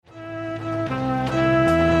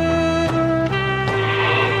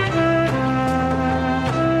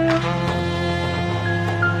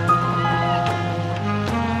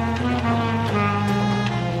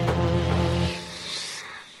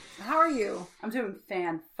I'm doing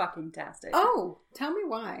fan-fucking-tastic. Oh, tell me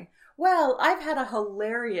why. Well, I've had a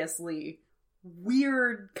hilariously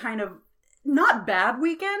weird kind of, not bad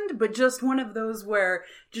weekend, but just one of those where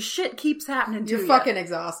just shit keeps happening to you. You're fucking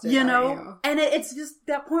exhausted, you know? aren't you? And it's just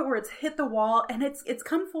that point where it's hit the wall and it's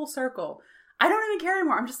come full circle. I don't even care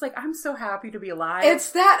anymore. I'm just like, I'm so happy to be alive.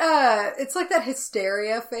 It's that, it's like that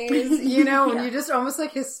hysteria phase, you know, when Yeah. you just almost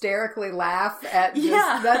like hysterically laugh at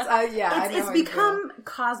just, It's become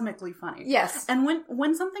cosmically funny. Yes. And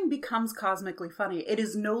when something becomes cosmically funny, it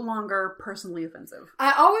is no longer personally offensive.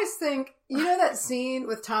 I always think, you know that scene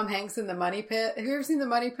with Tom Hanks in the Money Pit? Have you ever seen the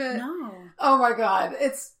Money Pit? No. Oh my God.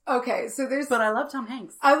 It's, okay, so there's... But I love Tom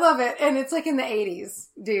Hanks. I love it, and it's like in the 80s,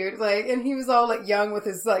 dude. Like, and he was all like young with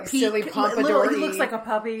his like silly pompadour. He looks like a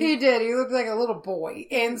puppy. He did. He looked like a little boy.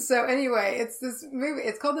 And so anyway, it's this movie.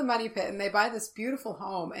 It's called The Money Pit, and they buy this beautiful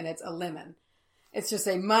home, and it's a lemon. It's just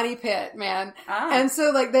a money pit, man. And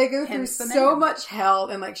so like they go through so much hell,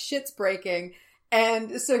 and like shit's breaking.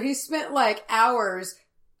 And so he spent like hours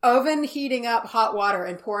oven heating up hot water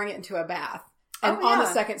and pouring it into a bath. And on the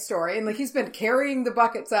second story. And like he's been carrying the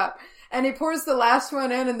buckets up. And he pours the last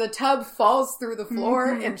one in and the tub falls through the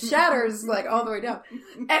floor and shatters like all the way down.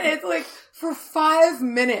 And it's like for 5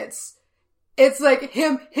 minutes, it's like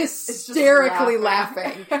him hysterically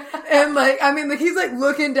laughing. And like, I mean, like he's like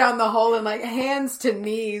looking down the hole and like hands to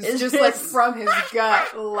knees, just like from his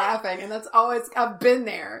gut laughing. And that's always, I've been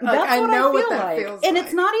there. Like That's I know what that like. feels like. And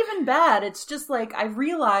it's not even bad. It's just like, I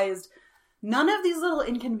realized none of these little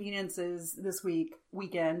inconveniences this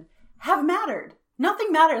weekend have mattered.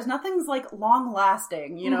 Nothing matters. Nothing's like long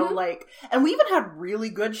lasting, you know, like, and we even had really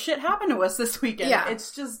good shit happen to us this weekend. Yeah.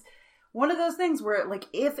 It's just one of those things where like,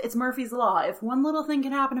 if it's Murphy's Law, if one little thing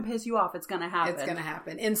can happen to piss you off, it's going to happen. It's going to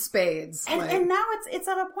happen in spades. And now it's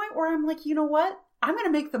at a point where I'm like, you know what? I'm going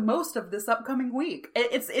to make the most of this upcoming week.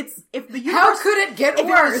 It's if the universe, how could it get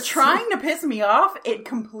worse? It was trying to piss me off, it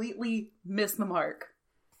completely missed the mark.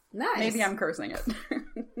 Nice. Maybe I'm cursing it.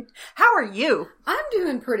 How are you? I'm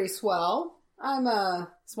doing pretty swell. I'm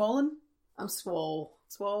swollen. I'm swole.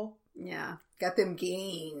 Swole. Yeah, got them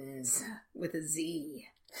gains with a Z.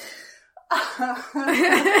 But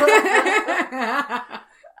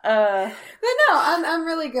no, I'm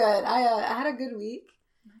really good. I had a good week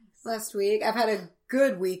last week. I've had a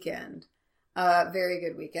good weekend. Very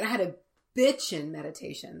good weekend. I had a bitchin'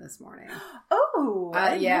 meditation this morning. Oh, I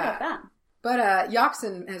didn't know about that. But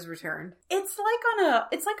Yoxin has returned. It's like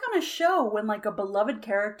on a show when like a beloved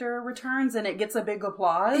character returns and it gets a big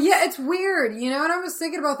applause. Yeah, it's weird, you know, and I was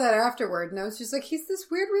thinking about that afterward, and I was just like, he's this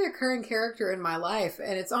weird reoccurring character in my life,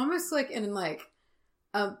 and it's almost like in like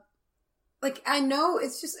I know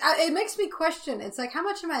it's just, it makes me question. It's like, how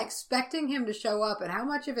much am I expecting him to show up and how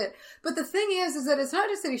much of it, but the thing is that it's not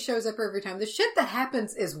just that he shows up every time. The shit that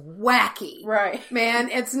happens is wacky. Right. Man,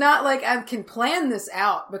 it's not like I can plan this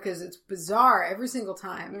out because it's bizarre every single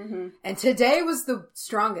time. Mm-hmm. And today was the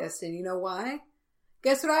strongest, and you know why?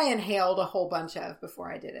 Guess what I inhaled a whole bunch of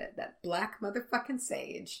before I did it? That black motherfucking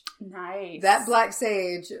sage. Nice. That black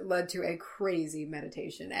sage led to a crazy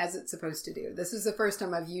meditation, as it's supposed to do. This is the first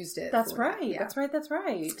time I've used it. That's right. Yeah. That's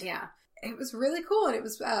right. Yeah. It was really cool. And it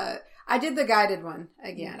was, I did the guided one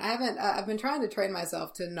again. I haven't, I've been trying to train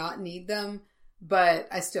myself to not need them, but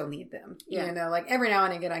I still need them. Yeah. You know, like every now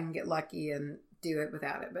and again I can get lucky and do it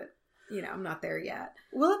without it, but you know, I'm not there yet.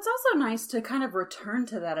 Well, it's also nice to kind of return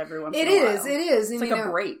to that every once in a while. It is. It's like a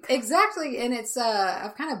break. Exactly. And it's,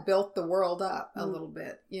 I've kind of built the world up a little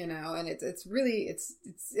bit, you know, and it's really,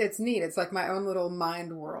 it's neat. It's like my own little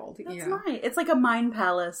mind world. That's you know? nice. It's like a mind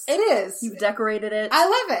palace. It is. You've decorated it. I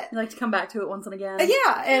love it. You like to come back to it once and again.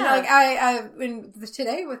 Yeah. And like, I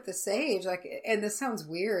today with the sage, like, and this sounds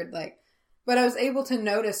weird, like, but I was able to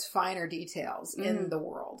notice finer details in the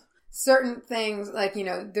world. Certain things, like, you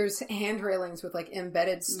know, there's hand railings with, like,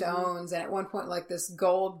 embedded stones, and at one point, like, this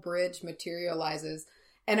gold bridge materializes,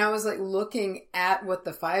 and I was, like, looking at what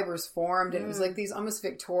the fibers formed, and it was, like, these almost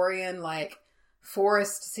Victorian, like,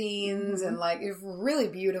 forest scenes, and, like, it was really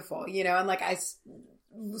beautiful, you know, and, like, I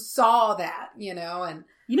saw that, you know, and...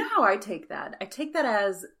 You know how I take that? I take that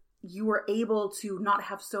as you were able to not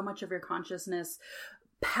have so much of your consciousness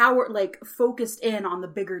focused in on the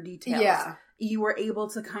bigger details. Yeah. You were able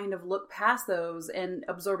to kind of look past those and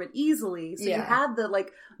absorb it easily. So you had the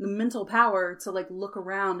mental power to like look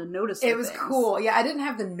around and notice it was things. Cool. Yeah, I didn't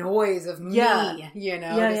have the noise of me, you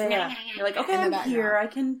know. Yeah. You're like, okay, I'm here. I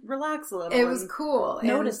can relax a little. It was cool.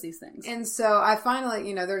 Notice these things. And so I finally,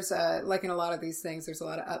 you know, there's like in a lot of these things, there's a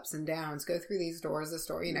lot of ups and downs. Go through these doors, the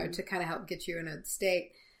store, you know, to kind of help get you in a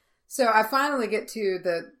state. So I finally get to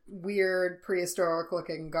the weird prehistoric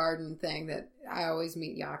looking garden thing that I always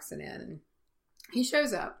meet Yoxin in. He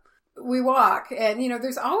shows up. We walk, and, you know,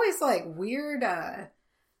 there's always, like, weird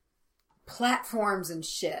platforms and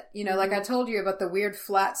shit. You know, like I told you about the weird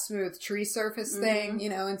flat, smooth tree surface thing, you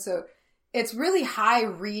know, and so it's really high,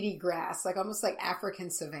 reedy grass, like almost like African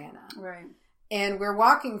savanna. Right. And we're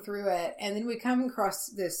walking through it, and then we come across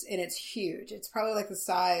this, and it's huge. It's probably like the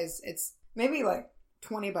size, it's maybe like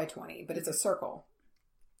 20 by 20, but it's a circle.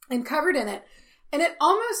 And covered in it. And it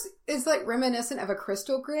almost is like reminiscent of a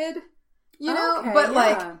crystal grid, you know, but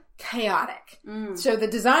like chaotic. So the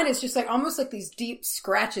design is just like almost like these deep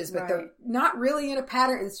scratches, but they're not really in a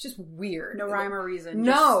pattern. It's just weird. No rhyme or reason.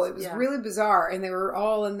 No, it was really bizarre, and they were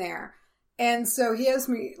all in there. And so he has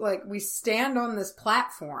me, like, we stand on this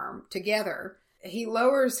platform together. He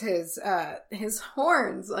lowers his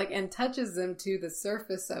horns, like, and touches them to the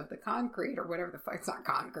surface of the concrete, or whatever the fuck. It's not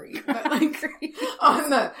concrete, but like on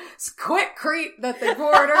the quickcrete that they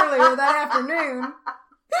poured earlier that afternoon.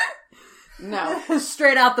 No.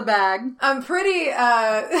 Straight out the bag. I'm pretty,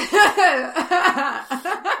 oh,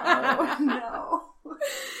 no.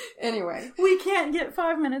 Anyway. We can't get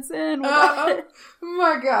 5 minutes in without it. Oh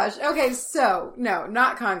my gosh. Okay, so, no,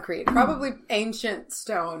 not concrete. Probably ancient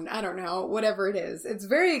stone. I don't know. Whatever it is. It's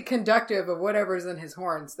very conductive of whatever's in his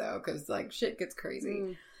horns, though, because, like, shit gets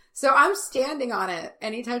crazy. So I'm standing on it,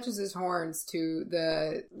 and he touches his horns to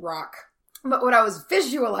the rock. But what I was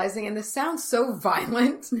visualizing, and this sounds so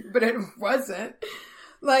violent, but it wasn't.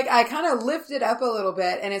 Like, I kind of lifted up a little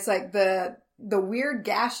bit, and it's like the weird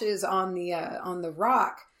gashes on the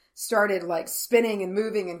rock started like spinning and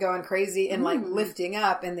moving and going crazy and like lifting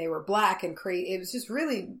up, and they were black and crazy. It was just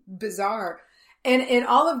really bizarre. And in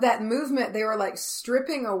all of that movement, they were like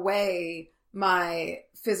stripping away my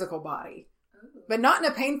physical body. But not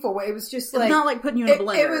in a painful way. It was just like... It's not like putting you in a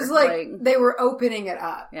blender. It was like they were opening it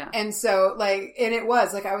up. Yeah. And so like... And it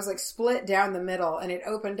was like I was like split down the middle, and it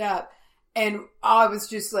opened up. And I was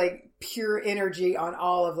just like pure energy on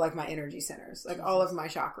all of like my energy centers. Like all of my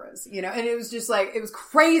chakras. You know? And it was just like... It was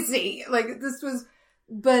crazy. Like this was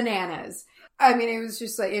bananas. I mean, it was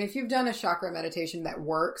just like... And if you've done a chakra meditation that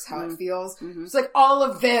works, how it feels... It's like all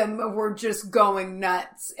of them were just going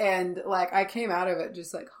nuts. And like I came out of it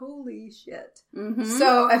just like, holy shit.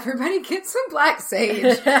 So everybody get some black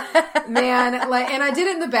sage. Man, like... And I did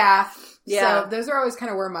it in the bath. Yeah. So those are always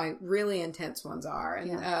kind of where my really intense ones are.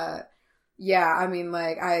 And yeah, I mean,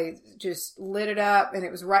 like I just lit it up, and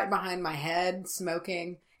it was right behind my head,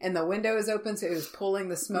 smoking. And the window is open, so it was pulling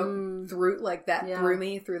the smoke through, like that through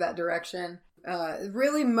me, through that direction.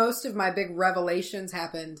 Really, most of my big revelations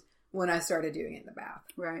happened when I started doing it in the bath.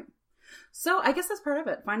 Right. So I guess that's part of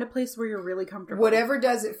it. Find a place where you're really comfortable. Whatever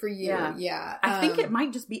does it for you. Yeah. I think it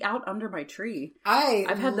might just be out under my tree.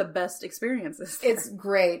 I've had the best experiences there. It's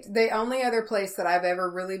great. The only other place that I've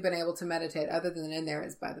ever really been able to meditate other than in there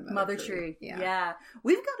is by the mother tree. Yeah.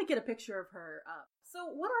 We've got to get a picture of her up. So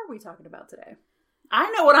what are we talking about today? I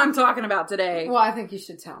know what I'm talking about today. Well, I think you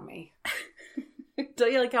should tell me.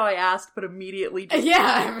 Don't you like how I asked, but immediately just...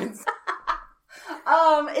 Yeah.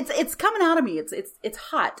 It's coming out of me. It's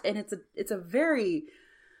hot, and it's a very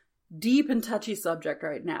deep and touchy subject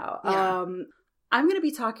right now. Yeah. I'm going to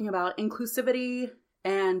be talking about inclusivity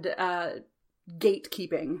and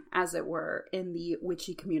gatekeeping, as it were, in the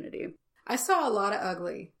witchy community. I saw a lot of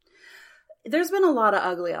ugly. There's been a lot of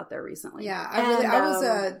ugly out there recently. Yeah, I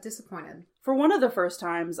was disappointed. For one of the first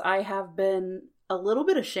times, I have been a little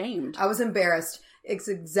bit ashamed. I was embarrassed. It's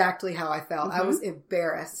exactly how I felt. I was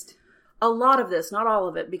embarrassed. A lot of this, not all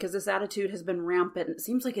of it, because this attitude has been rampant. It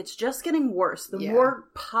seems like it's just getting worse. The more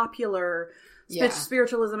popular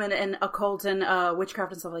spiritualism and occult and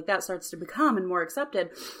witchcraft and stuff like that starts to become and more accepted,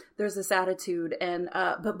 there's this attitude. And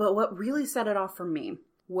but what really set it off for me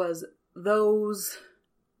was those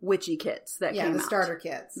witchy kits that came out. The starter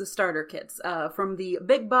kits. The starter kits from the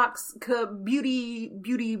big box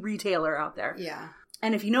beauty retailer out there. Yeah.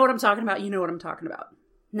 And if you know what I'm talking about, you know what I'm talking about.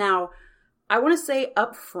 Now, I want to say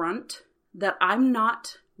up front that I'm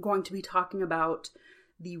not going to be talking about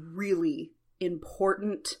the really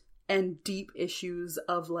important and deep issues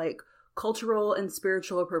of like cultural and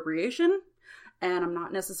spiritual appropriation. And I'm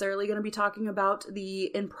not necessarily going to be talking about the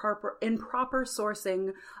improper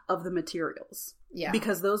sourcing of the materials. Yeah.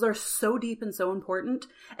 Because those are so deep and so important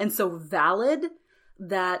and so valid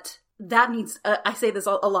that needs, I say this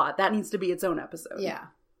a lot, that needs to be its own episode. Yeah.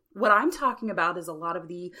 What I'm talking about is a lot of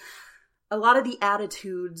the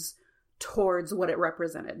attitudes towards what it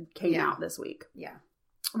represented came out this week. Yeah.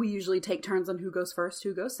 We usually take turns on who goes first,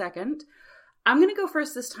 who goes second. I'm going to go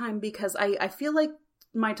first this time because I feel like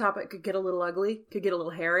my topic could get a little ugly, could get a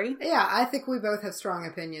little hairy. Yeah, I think we both have strong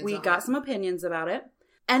opinions. We got some opinions about it.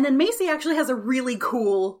 And then Macy actually has a really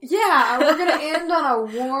cool... Yeah, we're going to end on a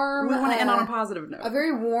warm... We want to end on a positive note. A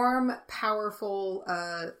very warm, powerful,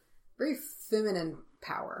 very feminine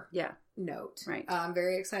power note. Right. I'm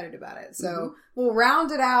very excited about it. So we'll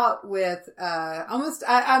round it out with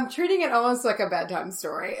I'm treating it almost like a bedtime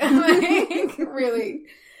story. Like, really.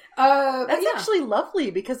 That's actually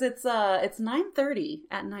lovely because it's 9:30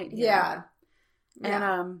 at night here. Yeah.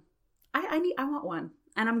 And I want one.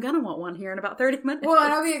 And I'm going to want one here in about 30 minutes. Well,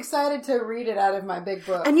 and I'll be excited to read it out of my big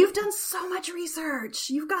book. And you've done so much research.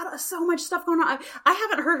 You've got so much stuff going on. I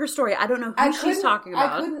haven't heard her story. I don't know who she's talking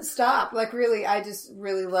about. I couldn't stop. Like, really, I just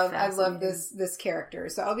really love this character.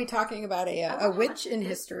 So I'll be talking about a witch in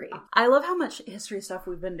history. I love how much history stuff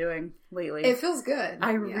we've been doing lately. It feels good.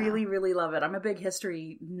 I really, really love it. I'm a big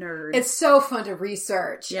history nerd. It's so fun to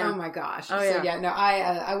research. Yeah. Oh my gosh. Oh, so no,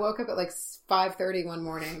 I woke up at like 5:30 one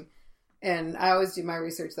morning. And I always do my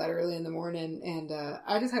research that early in the morning, and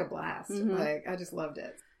I just had a blast. Like, I just loved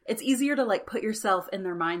it. It's easier to, like, put yourself in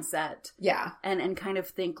their mindset. Yeah. And kind of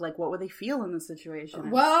think, like, what would they feel in the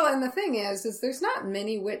situation? Well, and the thing is there's not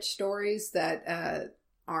many witch stories that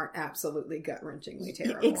aren't absolutely gut-wrenchingly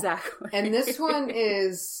terrible. Exactly. And this one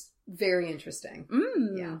is very interesting.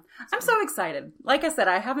 Yeah. I'm so excited. Like I said,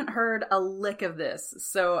 I haven't heard a lick of this,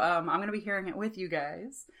 so I'm going to be hearing it with you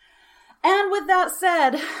guys. And with that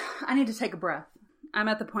said, I need to take a breath. I'm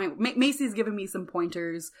at the point. Macy's giving me some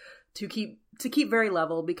pointers to keep very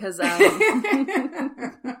level because I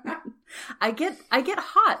get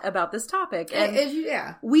hot about this topic.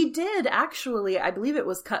 And we did actually. I believe it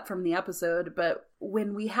was cut from the episode, but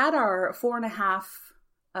when we had our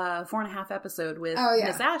 4.5 episode with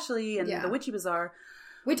Miss Ashley and the Witchy Bazaar,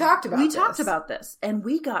 we talked about this, and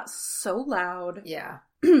we got so loud. Yeah.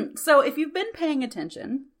 So if you've been paying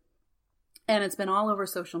attention. And it's been all over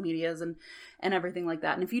social medias and everything like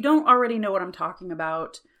that. And if you don't already know what I'm talking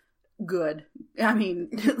about, good. I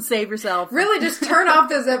mean, save yourself. Really just turn off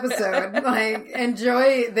this episode. Like,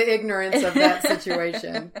 enjoy the ignorance of that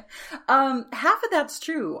situation. Half of that's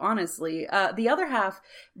true, honestly. The other half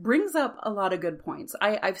brings up a lot of good points.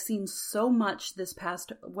 I've seen so much this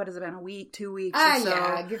past, what has it been, a week, 2 weeks or so?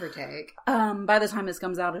 Yeah, give or take. By the time this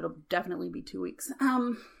comes out, it'll definitely be 2 weeks.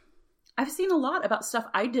 I've seen a lot about stuff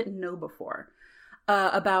I didn't know before.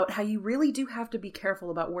 About how you really do have to be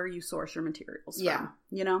careful about where you source your materials from. Yeah.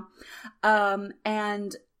 You know?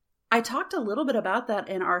 And I talked a little bit about that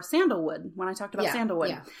in our sandalwood, when I talked about sandalwood.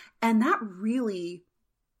 Yeah. And that really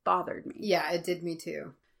bothered me. Yeah, it did me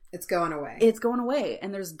too. It's going away. It's going away.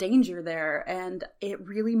 And there's danger there. And it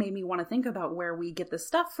really made me want to think about where we get this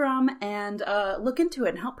stuff from and look into it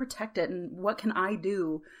and help protect it. And what can I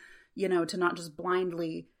do, you know, to not just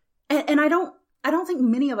blindly... And I don't think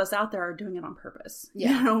many of us out there are doing it on purpose.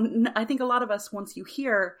 Yeah. You know, I think a lot of us, once you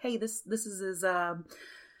hear, hey, this is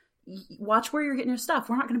watch where you're getting your stuff.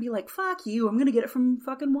 We're not going to be like, fuck you, I'm going to get it from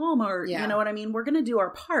fucking Walmart. Yeah. You know what I mean? We're going to do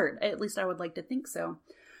our part. At least I would like to think so.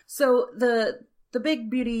 So the big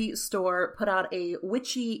beauty store put out a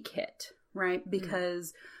witchy kit, right?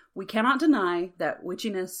 Because we cannot deny that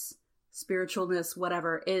witchiness, spiritualness,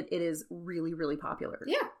 whatever, it is really, really popular.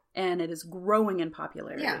 Yeah. And it is growing in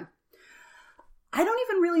popularity. Yeah. I don't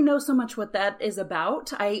even really know so much what that is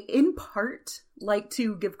about. I, in part, like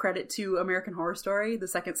to give credit to American Horror Story, the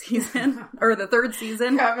second season, or the third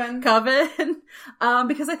season. Coven.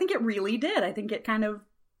 Because I think it really did. I think it kind of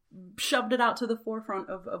shoved it out to the forefront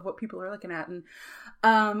of what people are looking at. And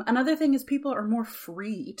another thing is people are more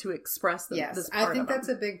free to express this part of them. I think that's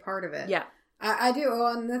a big part of it. Yeah. I do. Well,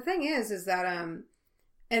 and the thing is that...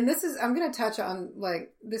 And this is, I'm going to touch on,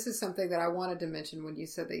 like, this is something that I wanted to mention when you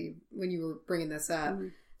said that when you were bringing this up. Mm-hmm.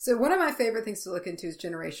 So one of my favorite things to look into is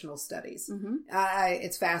generational studies. Mm-hmm.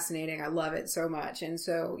 It's fascinating. I love it so much. And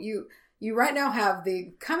so you right now have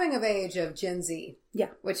the coming of age of Gen Z,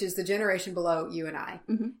 which is the generation below you and I.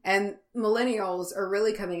 Mm-hmm. And millennials are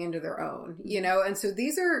really coming into their own, you know? And so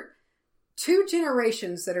these are two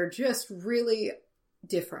generations that are just really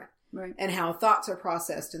different. Right. And how thoughts are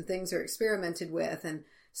processed and things are experimented with. And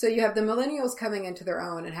so you have the millennials coming into their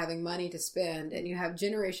own and having money to spend, and you have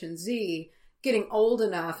Generation Z getting old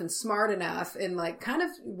enough and smart enough and like kind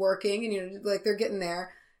of working and, you know, like they're getting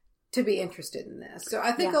there to be interested in this. So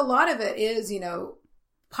I think a lot of it is, you know,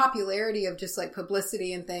 popularity of just like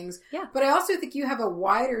publicity and things. Yeah. But I also think you have a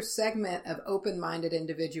wider segment of open-minded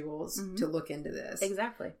individuals to look into this.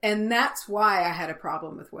 Exactly. And that's why I had a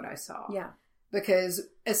problem with what I saw. Yeah. Because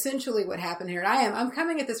essentially what happened here, and I'm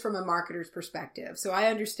coming at this from a marketer's perspective, so I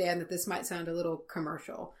understand that this might sound a little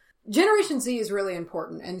commercial. Generation Z is really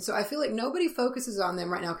important, and so I feel like nobody focuses on them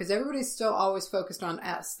right now because everybody's still always focused on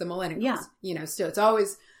us, the millennials. Yeah. You know, still it's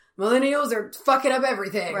always millennials are fucking up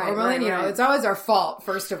everything. Right, or millennial. Right. It's always our fault,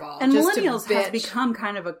 first of all. And millennials has become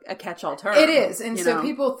kind of a catch-all term. It is. And so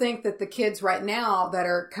people think that the kids right now that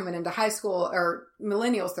are coming into high school are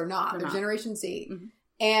millennials. They're not. They're Generation Z. Mm-hmm.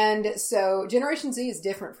 And so Generation Z is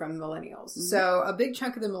different from millennials. Mm-hmm. So a big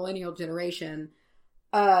chunk of the millennial generation,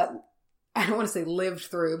 I don't want to say lived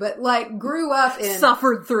through, but like grew up in...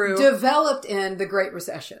 suffered through. Developed in the Great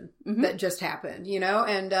Recession that just happened,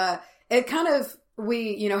 and it kind of...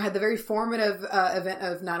 We, had the very formative event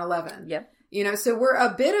of 9/11. Yep. So we're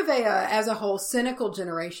a bit of as a whole, cynical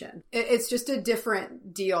generation. It's just a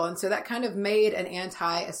different deal. And so that kind of made an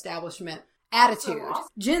anti-establishment attitude.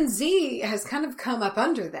 Gen Z has kind of come up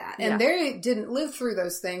under that. And they didn't live through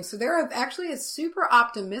those things. So they're actually super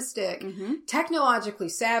optimistic, technologically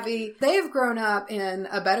savvy. They've grown up in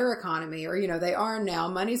a better economy, or, they are now.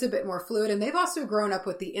 Money's a bit more fluid. And they've also grown up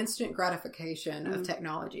with the instant gratification of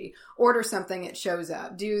technology. Order something, it shows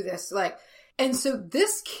up. Do this. And so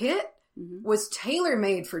this kit was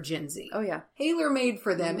tailor-made for Gen Z. Oh, yeah. Tailor-made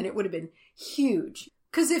for them. And it would have been huge.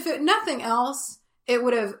 Because if nothing else, it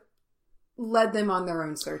would have led them on their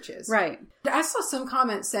own searches. Right. I saw some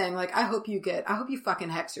comments saying, I hope you fucking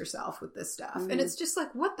hex yourself with this stuff. And it's just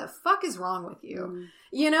what the fuck is wrong with you?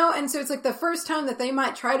 And so it's the first time that they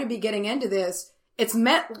might try to be getting into this, it's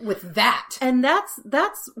met with that. And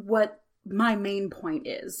that's what my main point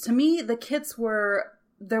is. To me, the kits were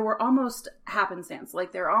almost happenstance.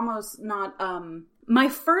 They're almost not, my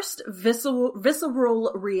first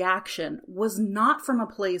visceral reaction was not from a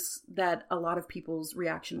place that a lot of people's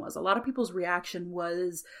reaction was. A lot of people's reaction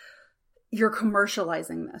was, you're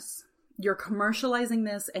commercializing this. You're commercializing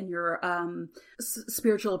this and you're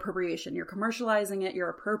spiritual appropriation. You're commercializing it.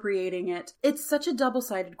 You're appropriating it. It's such a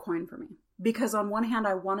double-sided coin for me. Because on one hand,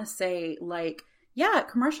 I want to say, yeah, it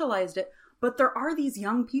commercialized it. But there are these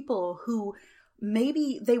young people who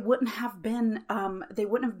maybe they wouldn't have been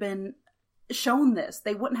shown this.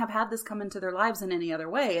 They wouldn't have had this come into their lives in any other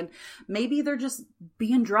way. And maybe they're just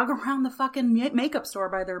being drug around the fucking makeup store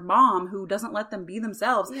by their mom who doesn't let them be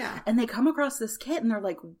themselves. Yeah. And they come across this kit and they're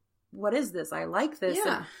like, what is this? I like this.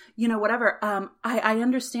 Yeah. And, whatever. I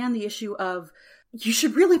understand the issue of, you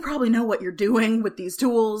should really probably know what you're doing with these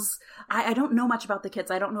tools. I don't know much about the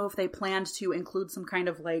kits. I don't know if they planned to include some kind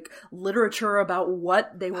of literature about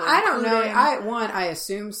what they were including. I don't know. I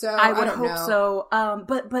assume so. I would hope so.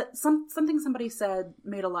 But something somebody said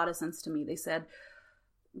made a lot of sense to me. They said,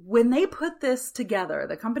 when they put this together,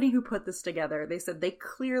 the company who put this together, they said they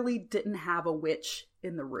clearly didn't have a witch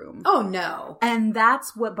in the room. Oh, no. And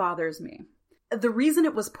that's what bothers me. The reason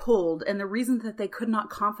it was pulled and the reason that they could not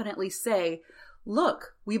confidently say,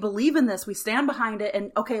 look, we believe in this, we stand behind it,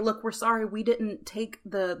 and okay, look, we're sorry, we didn't take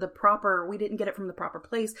we didn't get it from the proper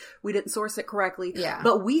place, we didn't source it correctly,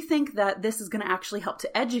 but we think that this is going to actually help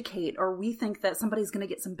to educate, or we think that somebody's going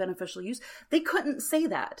to get some beneficial use. They couldn't say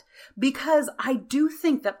that, because I do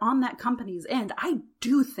think that on that company's end, I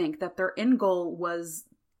do think that their end goal was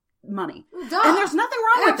money. Duh. And there's nothing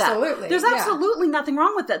wrong with absolutely. that. There's absolutely nothing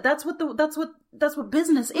wrong with that. That's what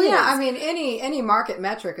business is. Yeah, I mean, any market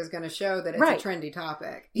metric is going to show that it's a trendy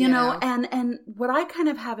topic. You know, and what I kind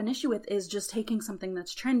of have an issue with is just taking something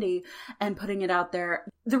that's trendy and putting it out there.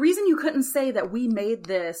 The reason you couldn't say that we made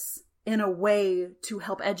this in a way to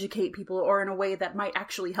help educate people or in a way that might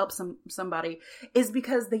actually help somebody is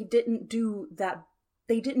because they didn't do that.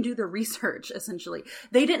 They didn't do the research, essentially.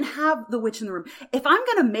 They didn't have the witch in the room. If I'm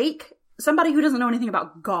going to make somebody who doesn't know anything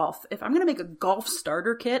about golf, if I'm going to make a golf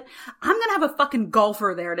starter kit, I'm going to have a fucking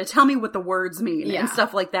golfer there to tell me what the words mean and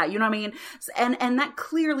stuff like that. You know what I mean? And that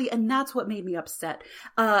clearly, and that's what made me upset.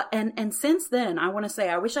 And since then, I want to say,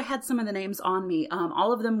 I wish I had some of the names on me.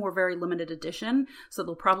 All of them were very limited edition, so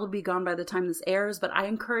they'll probably be gone by the time this airs, but I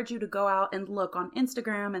encourage you to go out and look on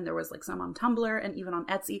Instagram, and there was some on Tumblr and even on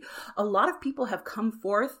Etsy. A lot of people have come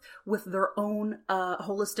forth with their own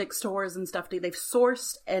holistic stores and stuff. They've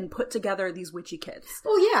sourced and put together these witchy kits.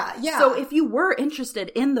 Oh yeah. So if you were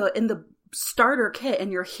interested in the starter kit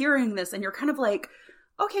and you're hearing this and you're kind of like,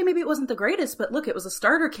 okay, maybe it wasn't the greatest, but look, it was a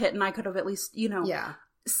starter kit and I could have at least,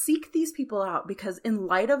 seek these people out, because in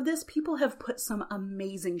light of this, people have put some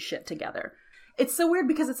amazing shit together. It's so weird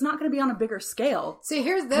because it's not going to be on a bigger scale. See,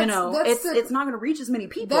 it's not going to reach as many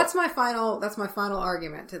people. That's my final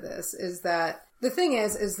argument to this, is that the thing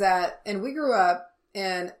is that, and we grew up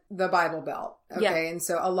in the Bible Belt. Okay. Yeah. And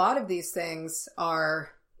so a lot of these things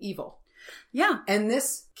are evil. Yeah. And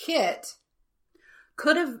this kit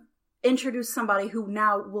could have introduced somebody who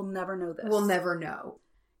now will never know this. Will never know.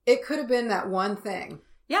 It could have been that one thing.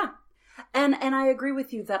 Yeah. And I agree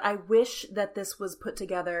with you that I wish that this was put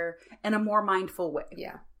together in a more mindful way.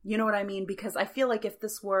 Yeah. You know what I mean? Because I feel like if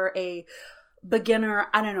this were a beginner,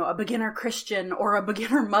 I don't know, a beginner Christian or a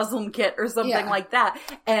beginner Muslim kit or something like that,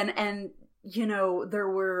 and you know, there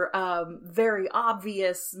were very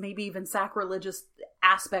obvious, maybe even sacrilegious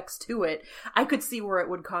aspects to it, I could see where it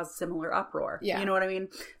would cause similar uproar. Yeah. You know what I mean?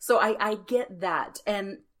 So I get that.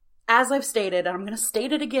 And as I've stated, and I'm going to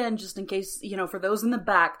state it again just in case, you know, for those in the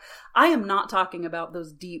back, I am not talking about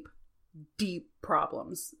those deep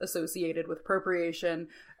problems associated with appropriation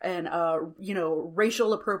and, you know,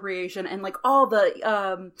 racial appropriation and like all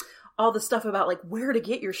the stuff about like where to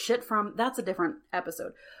get your shit from. That's a different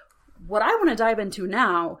episode. What I want to dive into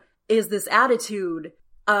now is this attitude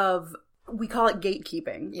of, we call it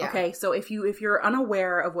gatekeeping. Yeah. Okay. So if you're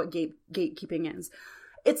unaware of what gatekeeping is,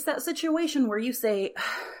 it's that situation where you say,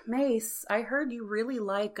 Mace, I heard you're really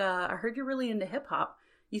into hip hop.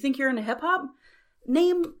 You think you're into hip hop?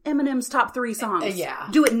 Name Eminem's top 3 songs. Yeah.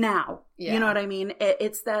 Do it now. Yeah. You know what I mean?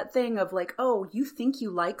 It's that thing of like, oh, you think you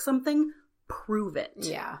like something? Prove it.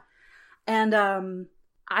 Yeah. And,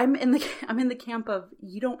 I'm in the camp of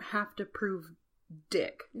you don't have to prove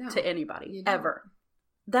dick to anybody ever.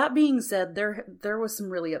 That being said, there was some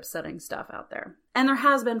really upsetting stuff out there, and there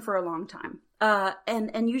has been for a long time.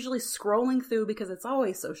 And usually scrolling through, because it's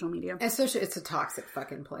always social media. Especially, it's a toxic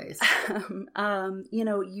fucking place. You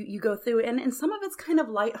know, you go through, and some of it's kind of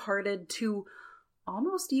lighthearted to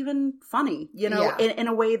almost even funny, you know, in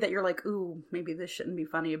a way that you're like, ooh, maybe this shouldn't be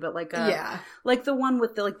funny, but like, like the one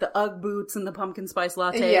with the Ugg boots and the pumpkin spice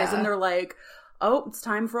lattes, and they're like, oh, it's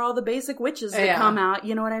time for all the basic witches to come out.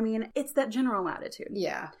 You know what I mean? It's that general attitude.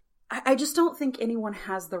 Yeah. I just don't think anyone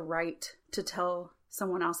has the right to tell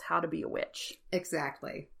someone else how to be a witch.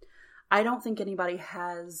 Exactly. I don't think anybody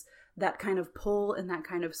has that kind of pull and that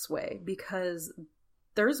kind of sway, because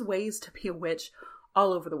there's ways to be a witch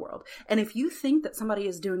all over the world. And if you think that somebody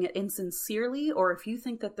is doing it insincerely, or if you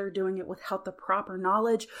think that they're doing it without the proper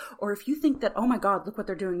knowledge, or if you think that, oh my God, look what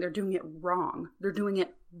they're doing it wrong. They're doing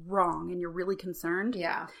it wrong, and you're really concerned.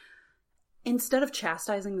 Yeah. Instead of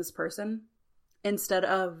chastising this person, instead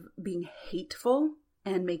of being hateful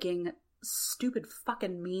and making stupid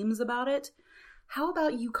fucking memes about it, how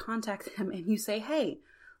about you contact them and you say, hey,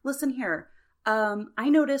 listen here. I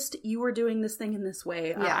noticed you were doing this thing in this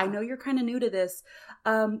way. I know you're kind of new to this.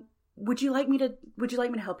 Would you like me to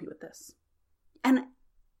help you with this? And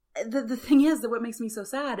the thing is that what makes me so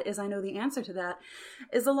sad is I know the answer to that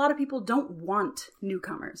is a lot of people don't want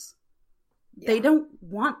newcomers. Yeah. They don't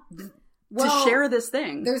want to share this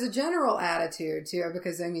thing. There's a general attitude too,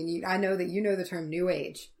 because I mean, I know that you know the term New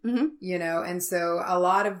Age, you know, and so a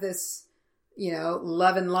lot of this, you know,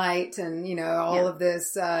 love and light and, you know, all of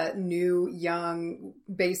this new, young,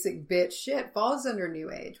 basic bitch shit falls under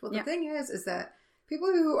New Age. Well, the thing is that people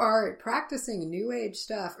who are practicing New Age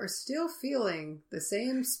stuff are still feeling the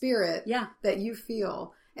same spirit that you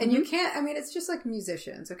feel. And you can't, I mean, it's just like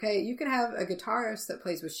musicians, okay? You can have a guitarist that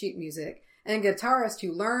plays with sheet music and a guitarist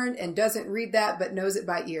who learned and doesn't read that but knows it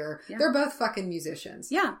by ear. Yeah. They're both fucking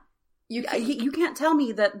musicians. Yeah. You can't tell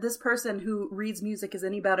me that this person who reads music is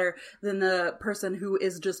any better than the person who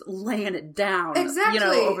is just laying it down. Exactly. You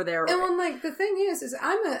know, over there. And when, like, the thing is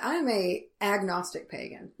I'm a agnostic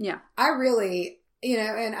pagan. Yeah. I really, you know,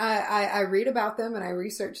 and I read about them and I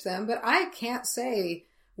research them, but I can't say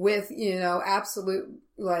with, you know, absolute,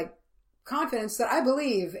 like, confidence that I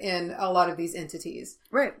believe in a lot of these entities.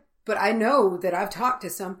 Right. But I know that I've talked to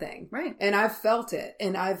something. Right. And I've felt it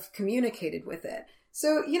and I've communicated with it.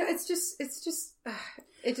 So, you know, it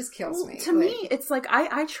just kills me. To me, it's like,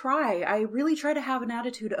 I really try to have an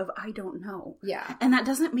attitude of, I don't know. Yeah. And that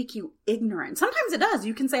doesn't make you ignorant. Sometimes it does.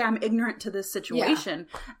 You can say, I'm ignorant to this situation,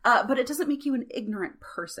 but it doesn't make you an ignorant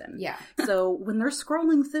person. Yeah. So when they're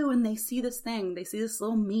scrolling through and they see this thing, they see this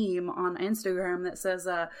little meme on Instagram that says,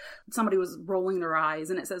 somebody was rolling their eyes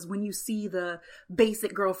and it says, when you see the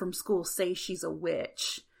basic girl from school say she's a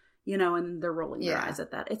witch, you know, and they're rolling their eyes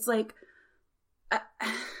at that. It's like,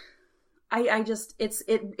 I just,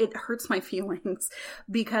 it hurts my feelings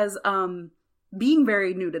because, being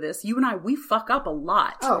very new to this, you and I, we fuck up a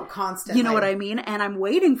lot. Oh, constantly. You know what I mean? And I'm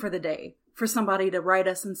waiting for the day for somebody to write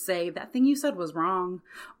us and say, that thing you said was wrong,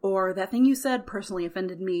 or that thing you said personally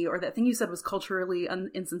offended me, or that thing you said was culturally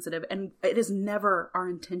insensitive. And it is never our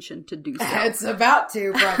intention to do so. It's about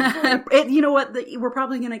to, probably. You know what? We're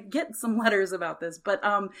probably going to get some letters about this, but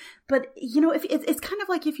you know, if it's kind of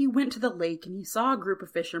like if you went to the lake and you saw a group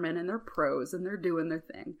of fishermen and they're pros and they're doing their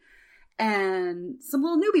thing. And some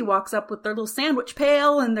little newbie walks up with their little sandwich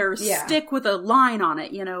pail and their stick with a line on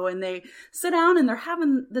it, you know, and they sit down and they're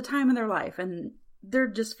having the time of their life and they're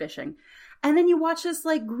just fishing. And then you watch this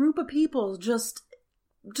like group of people just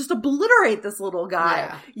just obliterate this little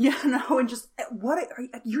guy, and just,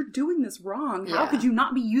 you're doing this wrong. How could you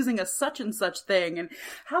not be using a such and such thing? And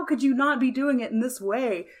how could you not be doing it in this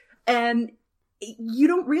way? And you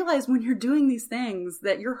don't realize when you're doing these things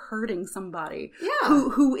that you're hurting somebody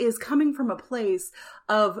who is coming from a place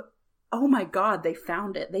of, oh my God, they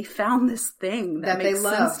found it. They found this thing that makes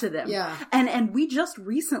sense to them. Yeah. And we just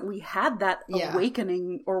recently had that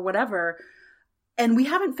awakening or whatever. And we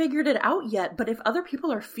haven't figured it out yet, but if other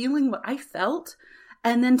people are feeling what I felt,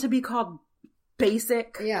 and then to be called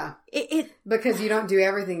basic. Yeah. Because you don't do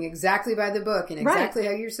everything exactly by the book and exactly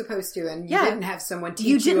how you're supposed to. And you didn't have someone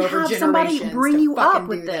teach you over generations. You didn't have somebody bring you up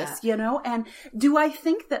with this, And do I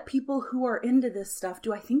think that people who are into this stuff,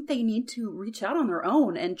 do I think they need to reach out on their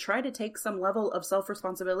own and try to take some level of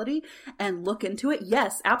self-responsibility and look into it?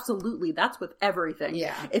 Yes, absolutely. That's with everything.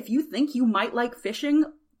 Yeah. If you think you might like fishing,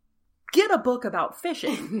 get a book about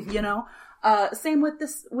fishing, Same with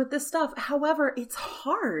this stuff. However, it's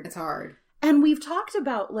hard. It's hard. And we've talked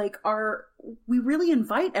about, we really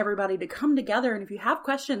invite everybody to come together. And if you have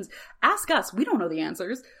questions, ask us. We don't know the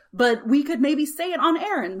answers, but we could maybe say it on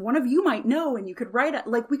air and one of you might know and you could write it.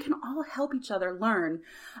 We can all help each other learn.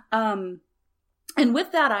 And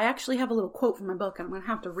with that, I actually have a little quote from my book and I'm going to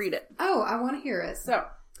have to read it. Oh, I want to hear it.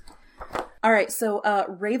 All right, so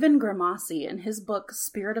Raven Grimassi in his book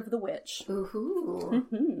Spirit of the Witch. Ooh.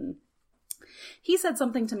 Mm-hmm. He said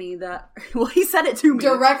something to me that, he said it to me.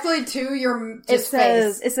 Directly to your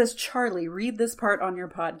face. It says, Charlie, read this part on your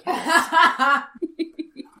podcast.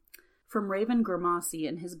 From Raven Grimassi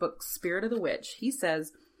in his book Spirit of the Witch, he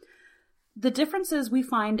says, the differences we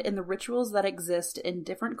find in the rituals that exist in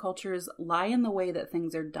different cultures lie in the way that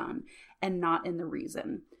things are done, and not in the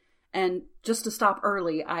reason. And just to stop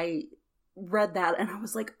early, I read that and I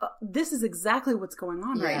was like, this is exactly what's going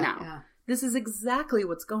on right now. Yeah. This is exactly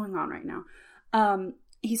what's going on right now.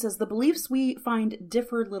 He says, the beliefs we find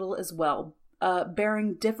differ little as well,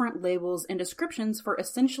 bearing different labels and descriptions for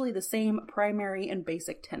essentially the same primary and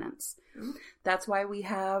basic tenets. Mm-hmm. That's why we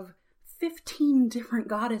have 15 different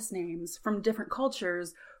goddess names from different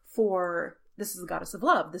cultures for, this is the goddess of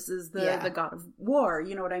love, this is the god of war,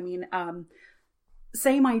 you know what I mean?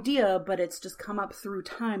 Same idea, but it's just come up through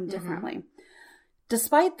time differently. Mm-hmm.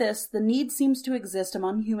 Despite this, the need seems to exist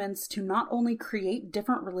among humans to not only create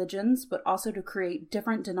different religions, but also to create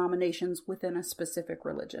different denominations within a specific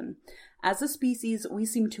religion. As a species, we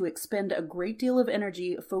seem to expend a great deal of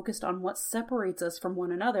energy focused on what separates us from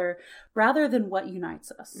one another, rather than what unites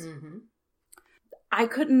us. Mm-hmm. I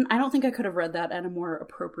don't think I could have read that at a more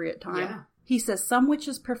appropriate time. Yeah. He says, some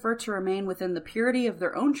witches prefer to remain within the purity of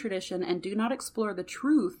their own tradition and do not explore the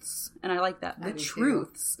truths, and I like that, the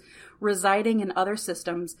truths, residing in other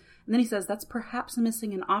systems. And then he says, that's perhaps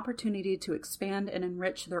missing an opportunity to expand and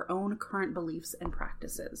enrich their own current beliefs and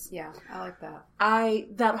practices. Yeah, I like that.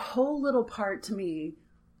 That whole little part to me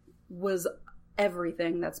was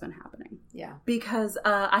everything that's been happening. Yeah. Because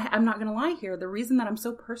I'm not going to lie here. The reason that I'm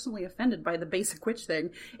so personally offended by the basic witch thing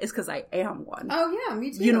is because I am one. Oh, yeah,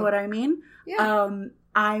 me too. You know what I mean? Yeah.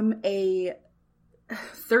 I'm a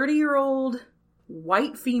 30-year-old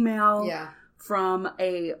white female from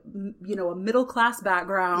a middle-class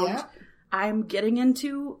background. Yeah. I'm getting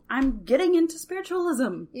into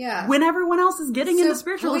spiritualism. Yeah. When everyone else is getting into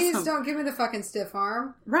spiritualism. Please don't give me the fucking stiff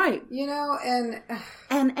arm. Right. And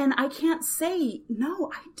I can't say,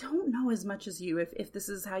 no, I don't know as much as you if this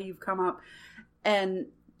is how you've come up and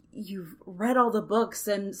you've read all the books,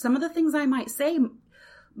 and some of the things I might say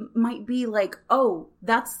might be like, oh,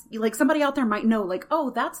 that's like somebody out there might know, like,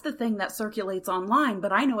 oh, that's the thing that circulates online,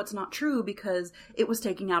 but I know it's not true because it was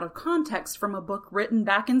taken out of context from a book written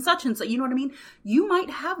back in such and such. You know what I mean? You might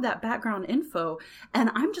have that background info, and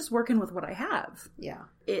I'm just working with what I have. Yeah.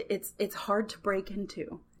 It's hard to break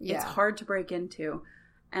into. Yeah. It's hard to break into.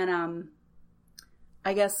 And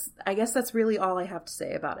I guess that's really all I have to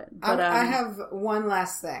say about it. But I have one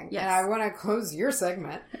last thing, and I want to close your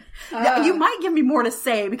segment. You might give me more to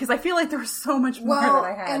say because I feel like there's so much more that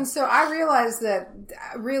I had. And so I realized that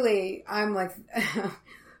really I'm like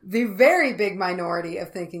the very big minority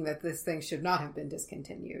of thinking that this thing should not have been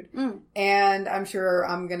discontinued. Mm. And I'm sure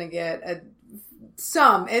I'm going to get at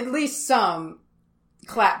least some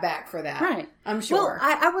clap back for that. Right. I'm sure.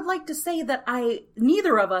 Well, I would like to say that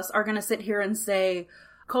neither of us are going to sit here and say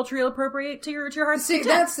culturally appropriate to your heart's content. See,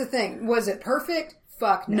 that's the thing. Was it perfect?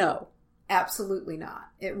 Fuck no. No. Absolutely not.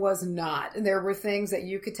 It was not. There were things that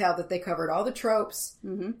you could tell that they covered all the tropes.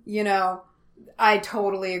 Mm-hmm. I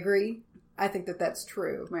totally agree. I think that that's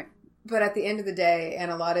true. Right. But at the end of the day, and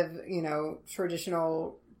a lot of,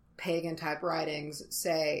 traditional pagan type writings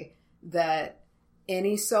say that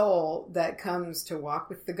any soul that comes to walk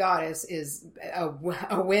with the goddess is a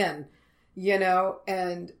win, you know,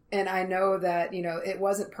 and I know that, you know, it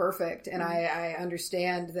wasn't perfect, and I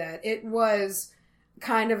understand that it was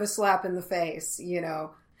kind of a slap in the face, you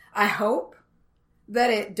know. I hope that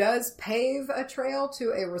it does pave a trail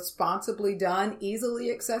to a responsibly done,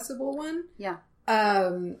 easily accessible one. Yeah.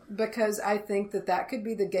 Because I think that could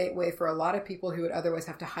be the gateway for a lot of people who would otherwise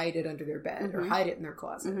have to hide it under their bed or hide it in their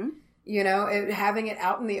closet. You know, having it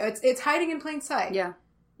out in the, it's hiding in plain sight. Yeah.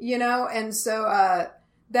 You know, and so,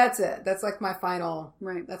 that's it. That's like my final,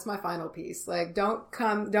 that's my final piece. Like, don't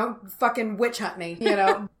fucking witch hunt me, you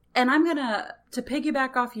know? And I'm to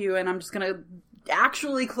piggyback off you, and I'm just gonna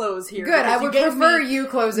actually close here. Good. I would prefer you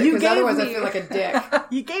close it, because otherwise I feel like a dick.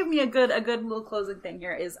 You gave me a good little closing thing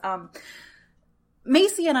here is,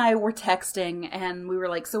 Macy and I were texting, and we were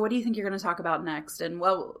like, so what do you think you're going to talk about next? And,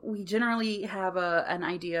 well, we generally have an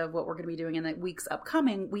idea of what we're going to be doing in the weeks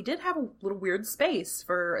upcoming. We did have a little weird space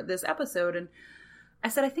for this episode, and I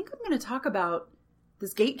said, I think I'm going to talk about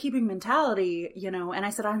this gatekeeping mentality, you know, and I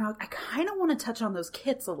said, I kind of want to touch on those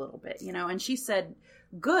kits a little bit, you know, and she said,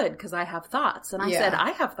 good, because I have thoughts. And I said,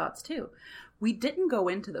 I have thoughts too. We didn't go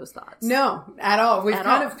into those thoughts. No, at all. We've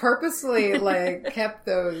kind of purposely, like, kept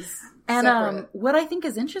those and what I think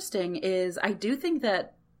is interesting is I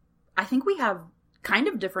think we have kind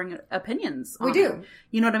of differing opinions on We do. it.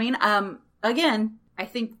 You know what I mean? Again, I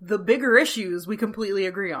think the bigger issues we completely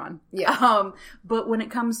agree on. Yeah. But when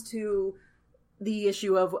it comes to the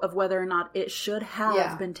issue of whether or not it should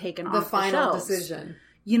have been taken off the final shelves, decision.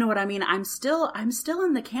 You know what I mean? I'm still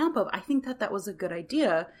in the camp of, I think that was a good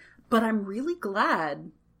idea, but I'm really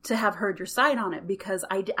glad to have heard your side on it, because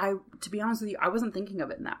I, to be honest with you, I wasn't thinking of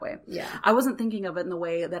it in that way. Yeah. I wasn't thinking of it in the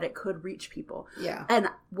way that it could reach people. Yeah. And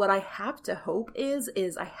what I have to hope is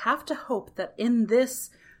I have to hope that in this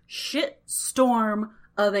shit storm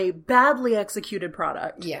of a badly executed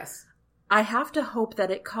product. Yes. I have to hope that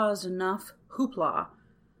it caused enough hoopla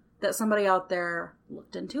that somebody out there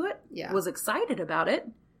looked into it, was excited about it,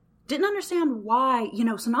 didn't understand why, you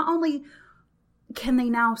know, so not only can they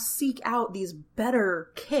now seek out these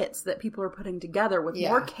better kits that people are putting together with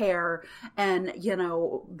more care and, you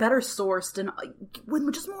know, better sourced and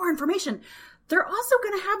with just more information, they're also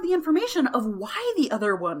going to have the information of why the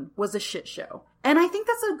other one was a shit show. And I think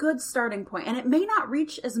that's a good starting point. And it may not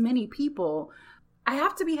reach as many people. I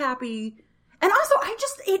have to be happy. And also,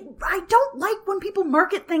 I don't like when people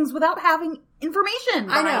market things without having information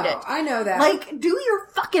behind it. I know that. Like, do your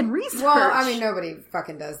fucking research. Well, I mean, nobody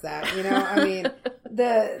fucking does that, you know? I mean,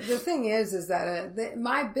 the thing is that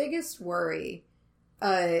my biggest worry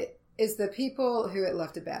is the people who it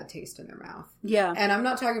left a bad taste in their mouth. Yeah. And I'm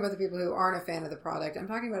not talking about the people who aren't a fan of the product. I'm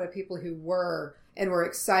talking about the people who were and were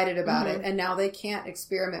excited about it, and now they can't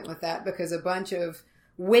experiment with that because a bunch of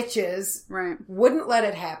witches wouldn't let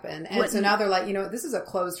it happen. And so now they're like, you know, this is a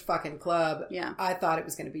closed fucking club. Yeah. I thought it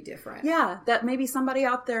was going to be different. Yeah. That maybe somebody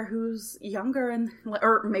out there who's younger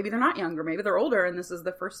or maybe they're not younger, maybe they're older and this is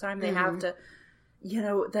the first time they have to, you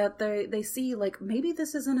know, that they see like, maybe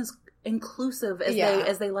this isn't as inclusive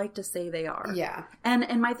as they like to say they are. Yeah.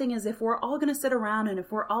 And my thing is, if we're all going to sit around and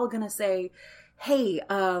if we're all going to say, hey,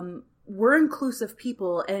 we're inclusive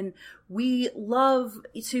people and we love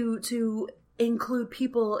to include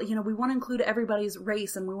people, you know, we want to include everybody's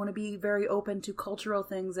race and we want to be very open to cultural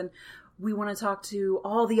things and we want to talk to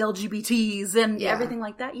all the LGBTs and everything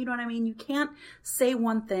like that. You know what I mean? You can't say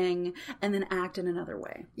one thing and then act in another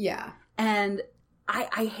way. Yeah. And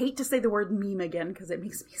I hate to say the word meme again because it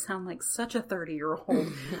makes me sound like such a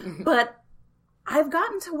 30-year-old, but I've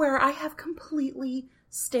gotten to where I have completely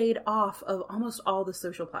stayed off of almost all the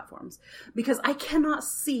social platforms because I cannot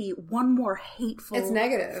see one more hateful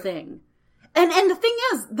thing. And the thing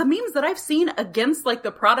is, the memes that I've seen against, like,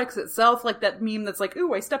 the products itself, like that meme that's like,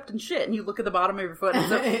 ooh, I stepped in shit, and you look at the bottom of your foot,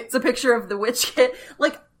 and it's a picture of the witch kit.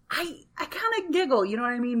 Like, I kind of giggle, you know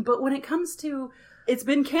what I mean? But when it comes to, it's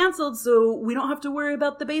been canceled, so we don't have to worry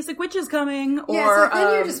about the basic witches coming, or... Yeah, so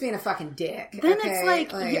then you're just being a fucking dick. Then it's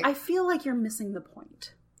like, I feel like you're missing the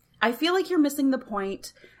point. I feel like you're missing the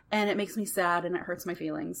point, and it makes me sad, and it hurts my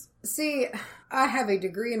feelings. See, I have a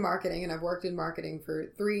degree in marketing, and I've worked in marketing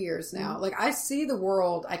for 3 years now. Like, I see the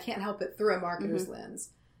world, I can't help it, through a marketer's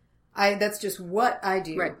lens. That's just what I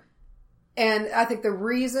do. Right. And I think the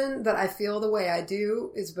reason that I feel the way I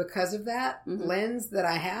do is because of that lens that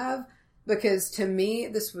I have. Because to me,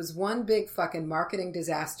 this was one big fucking marketing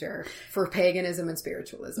disaster for paganism and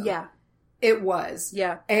spiritualism. Yeah. It was.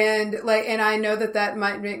 Yeah. And I know that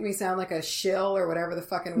might make me sound like a shill or whatever the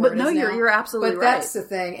fucking word is now. But no, you're absolutely right. But that's the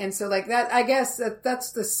thing. And so that, I guess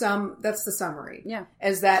that's the summary. Yeah.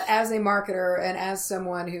 Is that as a marketer and as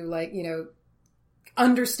someone who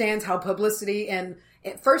understands how publicity and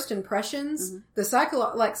first impressions, the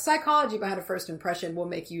psychology behind a first impression will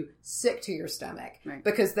make you sick to your stomach. Right.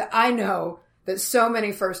 Because I know that so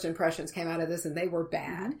many first impressions came out of this and they were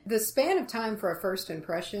bad. The span of time for a first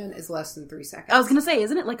impression is less than 3 seconds. I was going to say,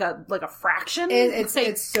 isn't it like a fraction?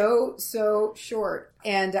 It's so short.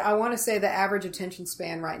 And I want to say the average attention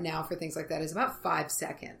span right now for things like that is about 5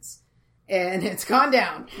 seconds. And it's gone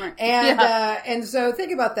down. Right. And so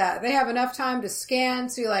think about that. They have enough time to scan,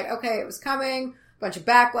 see okay, it was coming. Bunch of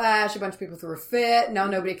backlash, a bunch of people threw a fit, now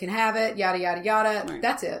nobody can have it, yada, yada, yada. Right.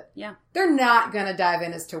 That's it. Yeah. They're not going to dive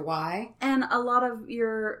in as to why. And a lot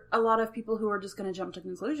of people who are just going to jump to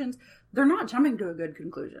conclusions, they're not jumping to a good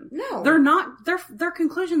conclusion. No. They're not, their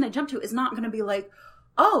conclusion they jump to is not going to be like,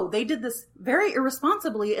 oh, they did this very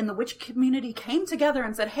irresponsibly and the witch community came together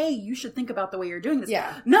and said, hey, you should think about the way you're doing this.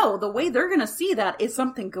 Yeah. No, the way they're going to see that is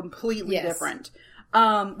something completely different.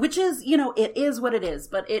 Which is, it is what it is.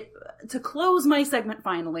 But to close my segment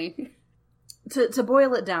finally, to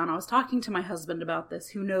boil it down, I was talking to my husband about this,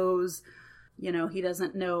 who knows, he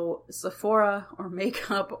doesn't know Sephora or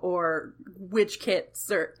makeup or witch kits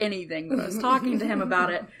or anything. But I was talking to him about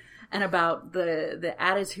it and about the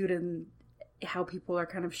attitude and how people are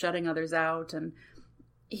kind of shutting others out. And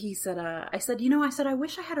he said, I said, I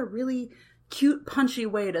wish I had a really cute, punchy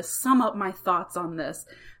way to sum up my thoughts on this.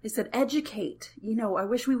 I said, educate. I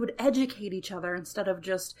wish we would educate each other instead of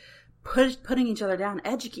just putting each other down.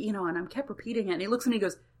 Educate, and I kept repeating it. And he looks at me and he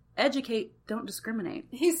goes, educate, don't discriminate.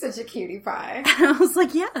 He's such a cutie pie. And I was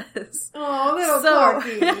like, yes. Oh, little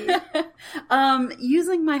Clarky.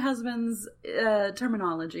 Using my husband's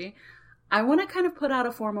terminology, I want to kind of put out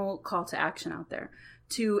a formal call to action out there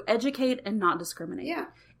to educate and not discriminate. Yeah.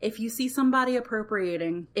 If you see somebody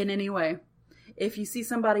appropriating in any way, if you see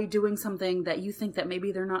somebody doing something that you think that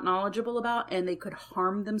maybe they're not knowledgeable about and they could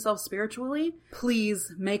harm themselves spiritually,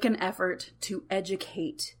 please make an effort to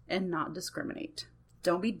educate and not discriminate.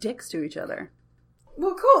 Don't be dicks to each other.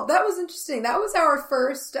 Well, cool. That was interesting. That was our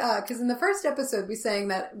first, because in the first episode we said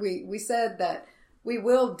that we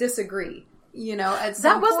will disagree, at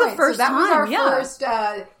some point. That was the first time, so that was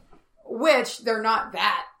our first, which they're not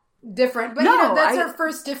that different, but that's our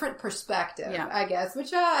first different perspective, I guess,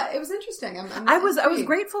 which it was interesting. I was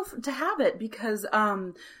grateful to have it because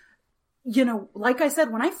like I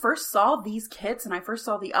said, when I first saw these kits and I first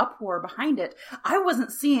saw the uproar behind it, I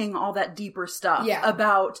wasn't seeing all that deeper stuff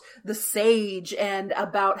about the sage and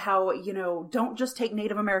about how, don't just take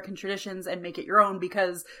Native American traditions and make it your own,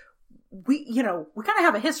 because we kind of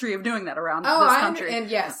have a history of doing that around this country. And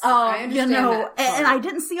yes, I understand that. And I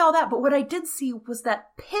didn't see all that, but what I did see was that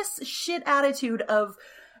piss shit attitude of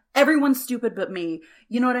everyone's stupid but me.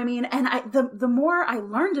 You know what I mean? And the more I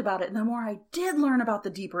learned about it, the more I did learn about the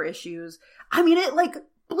deeper issues. I mean, it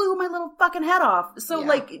blew my little fucking head off. So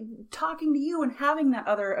talking to you and having that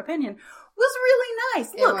other opinion was really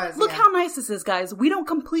nice. Look how nice this is, guys. We don't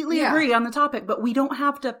completely agree on the topic, but we don't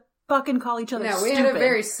have to fucking call each other stupid. We had a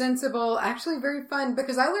very sensible, actually very fun,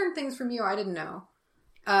 because I learned things from you I didn't know.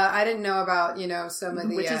 I didn't know about, some of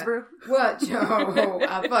the... Witch's brew? What?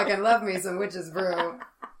 I fucking love me some witch's brew.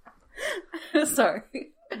 Sorry.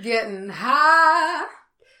 Getting high.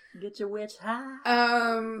 Get your witch high.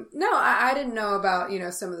 No, I didn't know about,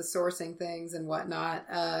 some of the sourcing things and whatnot.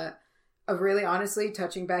 Of really honestly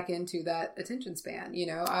touching back into that attention span.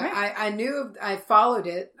 Right. I knew, I followed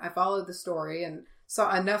it. I followed the story and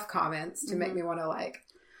saw enough comments to make me want to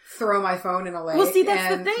throw my phone in a lake. Well, see,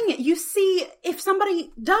 that's the thing. You see, if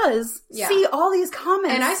somebody does see all these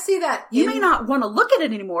comments, and I see that you may not want to look at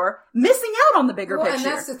it anymore, missing out on the bigger picture. And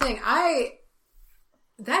that's the thing.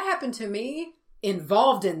 That happened to me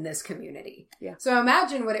involved in this community. Yeah. So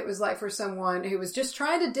imagine what it was like for someone who was just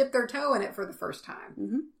trying to dip their toe in it for the first time.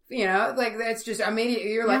 Mm-hmm. It's just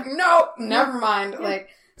immediately you're like, no, never mind. Yeah.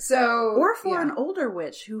 Or for an older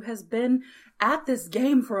witch who has been at this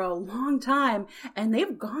game for a long time and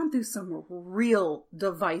they've gone through some real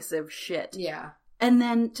divisive shit. Yeah. And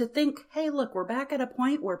then to think, hey, look, we're back at a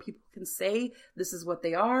point where people can say this is what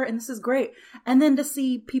they are and this is great. And then to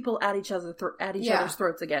see people at each other's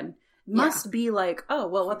throats again must be like, oh,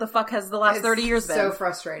 well, what the fuck has the last 30 years been? So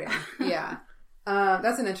frustrating. Yeah.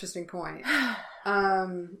 That's an interesting point.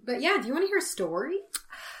 But yeah, do you want to hear a story?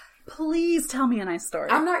 Please tell me a nice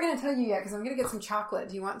story. I'm not going to tell you yet because I'm going to get some chocolate.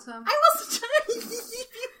 Do you want some? I wasn't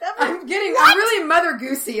I'm really Mother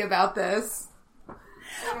Goosey about this.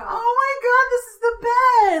 Oh God, this is the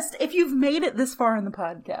best! If you've made it this far in the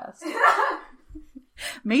podcast.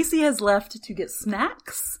 Macy has left to get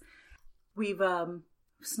snacks. We've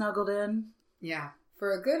snuggled in. Yeah,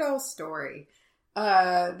 for a good old story.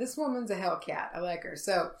 This woman's a hellcat. I like her.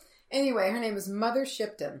 So anyway, her name is Mother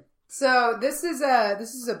Shipton. So this is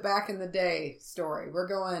a back in the day story. We're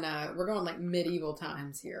going like medieval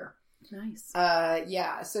times here. Nice.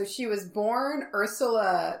 Yeah. So she was born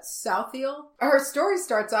Ursula Southiel. Her story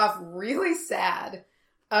starts off really sad.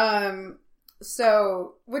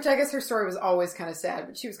 So, which I guess her story was always kind of sad,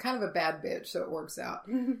 but she was kind of a bad bitch, so it works out.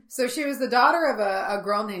 So she was the daughter of a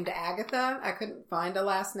girl named Agatha. I couldn't find a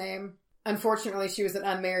last name. Unfortunately, she was an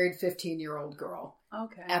unmarried 15-year-old girl.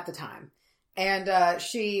 Okay. At the time. And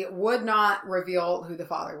she would not reveal who the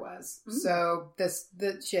father was. Mm. So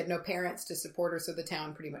she had no parents to support her, so the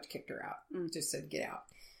town pretty much kicked her out. Just said, get out.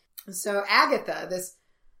 So Agatha, this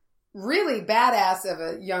really badass of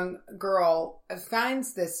a young girl,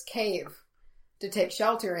 finds this cave to take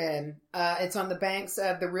shelter in. It's on the banks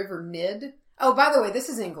of the River Nid. Oh, by the way, this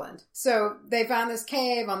is England. So they found this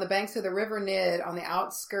cave on the banks of the River Nid on the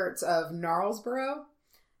outskirts of Knarlsborough.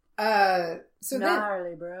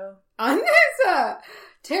 Gnarly, bro. On this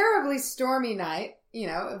terribly stormy night,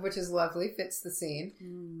 which is lovely, fits the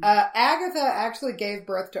scene, Agatha actually gave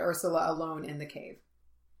birth to Ursula alone in the cave.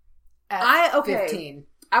 At 15.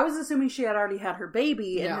 I was assuming she had already had her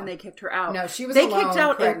baby, and then they kicked her out. No, she was They alone, kicked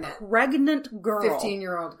out pregnant. a pregnant girl.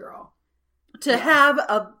 15-year-old girl.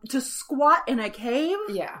 To squat in a cave?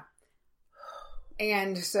 Yeah.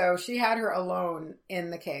 And so she had her alone in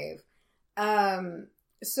the cave.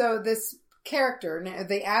 So this character,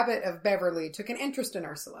 the abbot of Beverly, took an interest in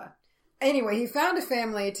Ursula. Anyway, he found a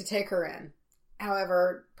family to take her in.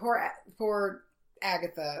 However, poor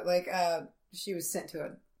Agatha, she was sent to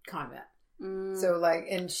a convent. So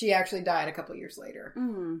and she actually died a couple years later.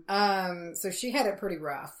 So she had it pretty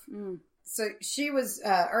rough. So she was,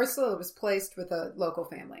 Ursula was placed with a local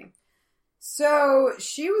family. So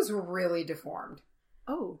she was really deformed.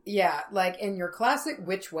 Oh. Yeah, like in your classic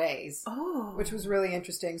witch ways. Oh. Which was really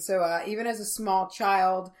interesting. So even as a small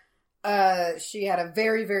child, she had a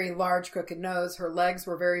very, very large crooked nose. Her legs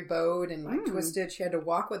were very bowed and twisted. She had to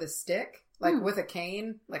walk with a stick, with a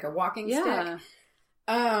cane, like a walking stick.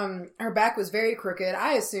 Her back was very crooked.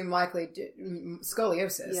 I assume likely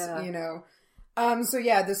scoliosis, So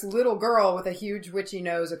yeah, this little girl with a huge witchy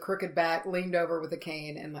nose, a crooked back, leaned over with a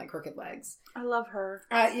cane and crooked legs. I love her.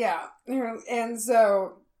 Yeah. And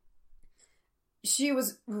so she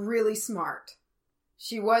was really smart.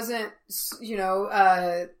 She wasn't,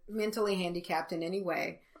 mentally handicapped in any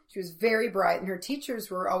way. She was very bright, and her teachers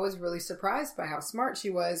were always really surprised by how smart she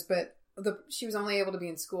was, but she was only able to be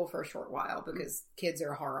in school for a short while because kids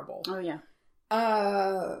are horrible. Oh, yeah.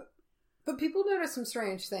 But people noticed some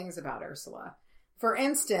strange things about Ursula. For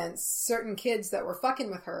instance, certain kids that were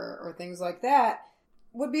fucking with her or things like that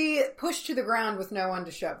would be pushed to the ground with no one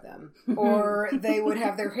to shove them. Or they would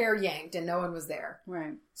have their hair yanked and no one was there.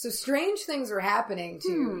 Right. So strange things were happening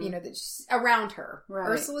to, around her. Right.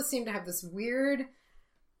 Ursula seemed to have this weird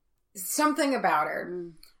something about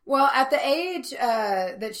her. Well, at the age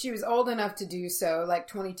that she was old enough to do so, like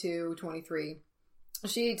 22, 23,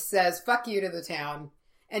 she says, fuck you to the town.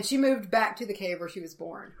 And she moved back to the cave where she was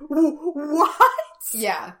born. What?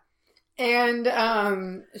 Yeah.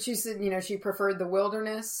 And she said, she preferred the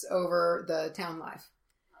wilderness over the town life.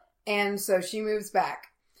 And so she moves back.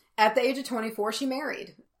 At the age of 24, she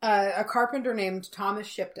married a carpenter named Thomas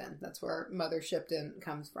Shipton. That's where Mother Shipton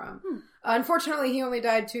comes from. Unfortunately, he only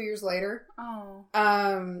died 2 years later. Oh.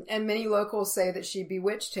 And many locals say that she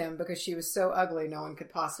bewitched him because she was so ugly no one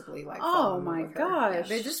could possibly fall in love with her. Gosh. Yeah,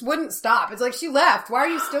 they just wouldn't stop. It's like she left. Why are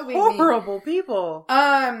you still being horrible people?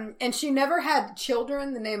 And she never had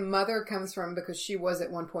children. The name Mother comes from because she was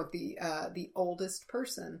at one point the oldest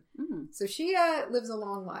person. So she lives a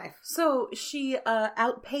long life. So she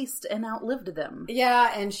outpaced and outlived them.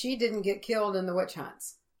 Yeah, and she didn't get killed in the witch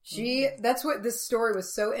hunts. That's what this story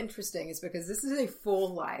was so interesting, is because this is a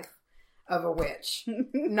full life of a witch.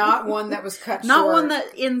 Not one that was cut short. Not one that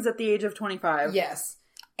ends at the age of 25. Yes.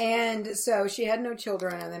 And so she had no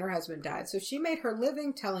children, and then her husband died. So she made her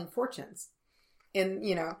living telling fortunes. And,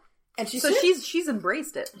 and she's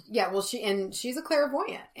embraced it. Yeah, well, she's a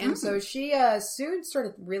clairvoyant. And so she soon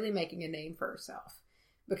started really making a name for herself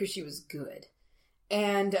because she was good.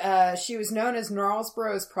 And she was known as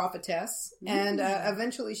Knarlsborough's prophetess. And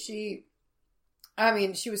eventually she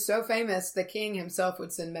was so famous, the king himself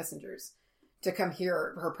would send messengers to come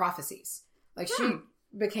hear her prophecies. She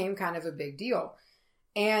became kind of a big deal.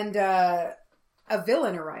 And a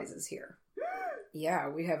villain arises here. Yeah,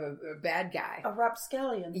 we have a bad guy. A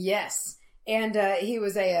rapscallion. Yes. And he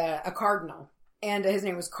was a cardinal. And his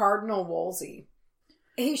name was Cardinal Wolsey.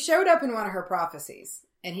 He showed up in one of her prophecies.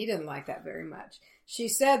 And he didn't like that very much. She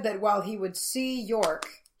said that while he would see York,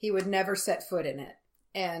 he would never set foot in it.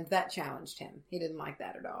 And that challenged him. He didn't like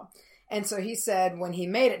that at all. And so he said when he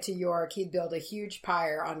made it to York, he'd build a huge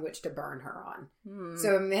pyre on which to burn her on.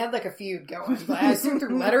 So I mean, they had like a feud going. But I assume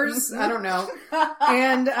through letters. I don't know.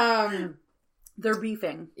 And they're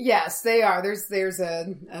beefing. Yes, they are. There's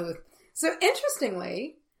a so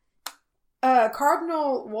interestingly,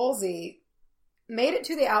 Cardinal Wolsey made it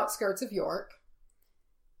to the outskirts of York,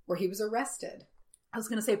 where he was arrested. I was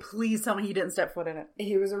going to say, please tell me he didn't step foot in it.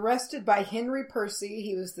 He was arrested by Henry Percy.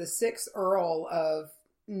 He was the 6th Earl of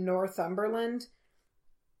Northumberland.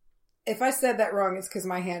 If I said that wrong, it's because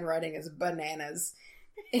my handwriting is bananas.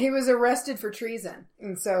 He was arrested for treason.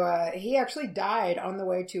 And so he actually died on the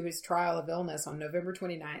way to his trial of illness on November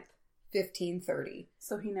 29th, 1530.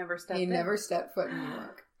 So he never stepped He never stepped foot in New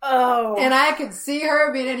York. Oh. And I could see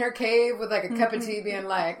her being in her cave with like a cup of tea being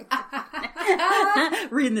like...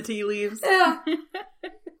 reading the tea leaves. Yeah.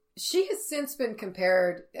 She has since been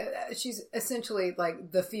compared... she's essentially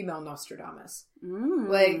like the female Nostradamus.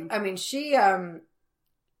 Like, I mean, she's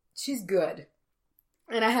good.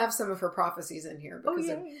 And I have some of her prophecies in here. Because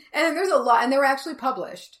and there's a lot. And they were actually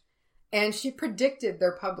published. And she predicted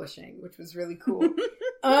their publishing, which was really cool.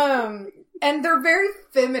 And they're very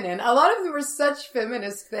feminine. A lot of them are such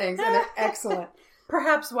feminist things, and they're excellent.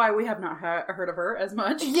 Perhaps why we have not heard of her as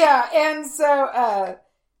much. Yeah, and so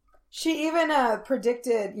she even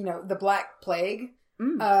predicted, the Black Plague,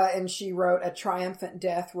 and she wrote "A triumphant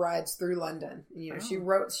death rides through London." She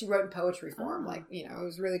wrote in poetry form, it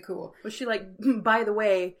was really cool. Was she like, by the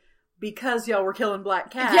way, because y'all were killing black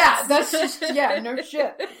cats? Yeah, that's just no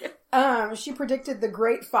shit. She predicted the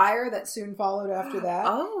Great Fire that soon followed after that.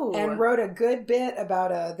 Oh. And wrote a good bit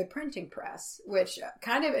about the printing press, which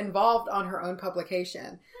kind of involved on her own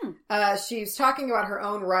publication. She's talking about her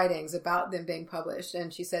own writings about them being published.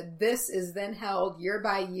 And she said, "This is then held year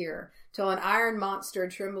by year till an iron monster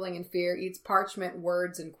trembling in fear eats parchment,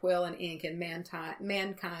 words, and quill and ink, and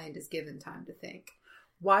mankind is given time to think."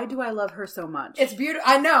 Why do I love her so much? It's beautiful.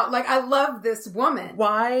 I know. Like, I love this woman.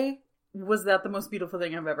 Why was that the most beautiful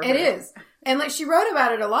thing I've ever heard? It is. And, like, she wrote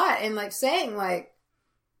about it a lot and, like, saying, like,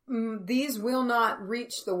 these will not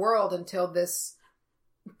reach the world until this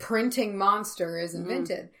printing monster is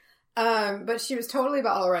invented. But she was totally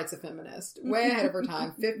about all rights a feminist. Way ahead of her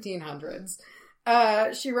time. 1500s.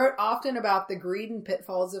 She wrote often about the greed and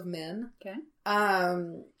pitfalls of men. Okay.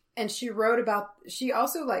 And she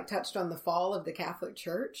also, like, touched on the fall of the Catholic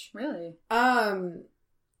Church. Really? And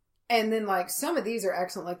then, like, some of these are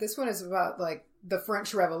excellent. Like, this one is about, like, the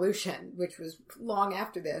French Revolution, which was long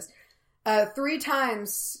after this. 3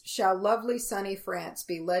 times shall lovely sunny France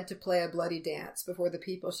be led to play a bloody dance before the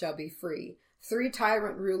people shall be free. 3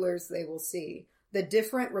 tyrant rulers they will see. The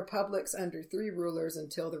different republics under 3 rulers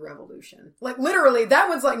until the revolution. Like, literally, that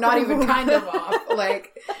one's, like, not even kind of off.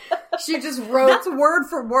 Like, she just wrote... That's word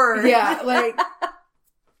for word. Yeah, like...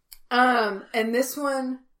 and this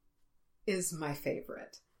one is my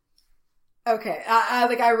favorite. Okay,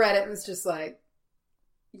 I read it and was just like,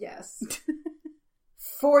 yes.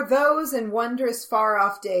 For those in wondrous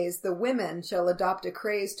far-off days, the women shall adopt a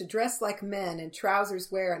craze to dress like men in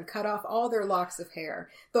trousers wear and cut off all their locks of hair.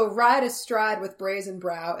 They'll ride astride with brazen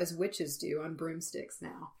brow as witches do on broomsticks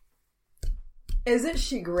now. Isn't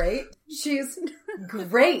she great? She's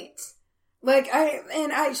great. Like,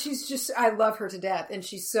 I love her to death. And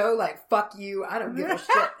she's so like, fuck you, I don't give a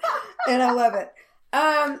shit. And I love it.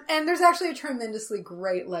 And there's actually a tremendously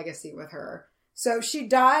great legacy with her. So she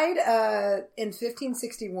died in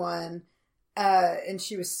 1561, and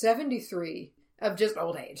she was 73 of just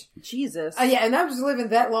old age. Jesus. Yeah, and I was living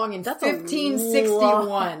that long in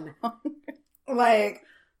 1561. Like,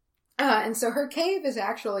 and so her cave is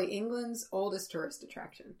actually England's oldest tourist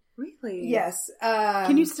attraction. Really? Yes.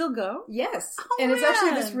 Can you still go? Yes. Oh, and it's man.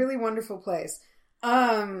 actually this really wonderful place.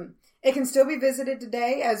 It can still be visited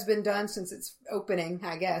today, has been done since its opening,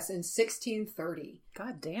 I guess, in 1630.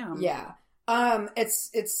 God damn. Yeah. It's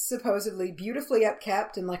supposedly beautifully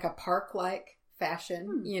upkept in like a park-like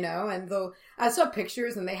fashion, and I saw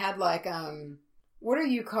pictures and they had like, what are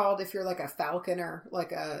you called if you're like a falconer?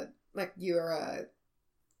 Like you're a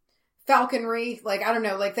falconry? Like, I don't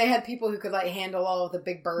know, like they had people who could like handle all of the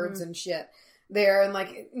big birds and shit there, and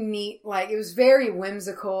like neat, like it was very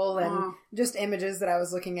whimsical and just images that I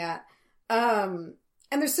was looking at. And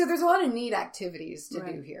there's a lot of neat activities to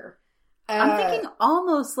do here. I'm thinking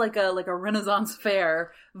almost like a Renaissance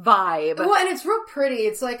fair vibe. Well, and it's real pretty.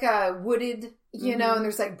 It's like a wooded, you know, and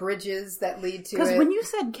there's like bridges that lead to it. Because when you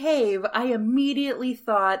said cave, I immediately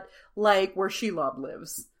thought like where Shelob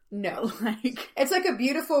lives. No. It's like a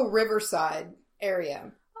beautiful riverside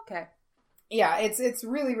area. Okay. Yeah, it's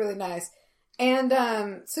really, really nice. And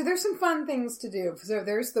so there's some fun things to do. So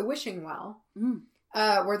there's the wishing well,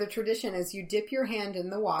 where the tradition is you dip your hand in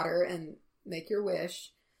the water and make your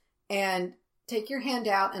wish, and take your hand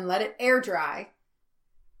out and let it air dry,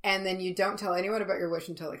 and then you don't tell anyone about your wish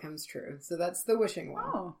until it comes true. So that's the wishing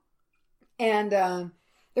well. Oh. And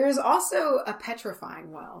there is also a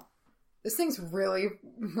petrifying well. This thing's really,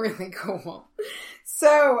 really cool.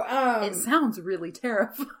 So it sounds really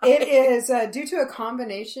terrifying. It is due to a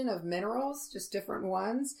combination of minerals, just different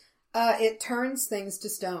ones. It turns things to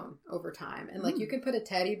stone over time. And like you can put a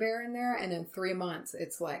teddy bear in there and in 3 months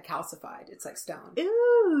it's like calcified. It's like stone.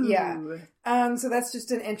 Ooh. Yeah. So that's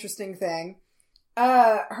just an interesting thing.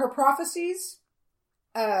 Her prophecies,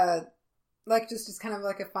 like just as kind of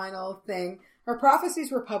like a final thing, her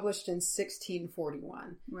prophecies were published in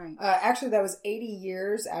 1641. Right. Actually that was 80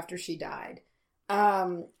 years after she died.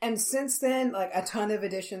 And since then, like a ton of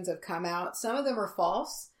editions have come out. Some of them are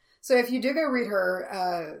false. So if you do go read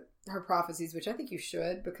her prophecies, which I think you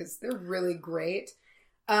should because they're really great,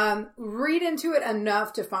 read into it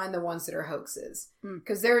enough to find the ones that are hoaxes.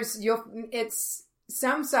 Because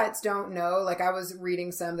some sites don't know. Like I was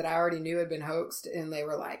reading some that I already knew had been hoaxed, and they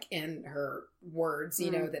were like in her words,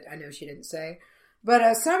 you know, that I know she didn't say.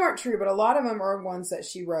 But some aren't true, but a lot of them are ones that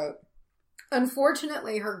she wrote.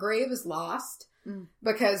 Unfortunately, her grave is lost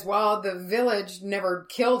because while the village never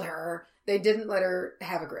killed her, they didn't let her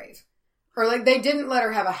have a grave. Or like they didn't let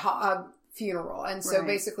her have a funeral. And so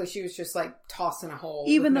basically she was just like tossed in a hole.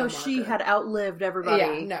 Even though she had outlived everybody.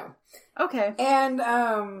 Yeah, no. Okay. And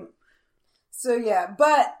so yeah,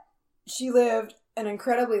 but she lived an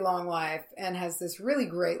incredibly long life and has this really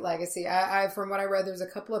great legacy. I from what I read, there's a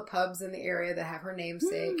couple of pubs in the area that have her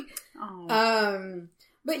namesake.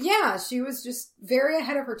 But yeah, she was just very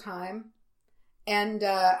ahead of her time. And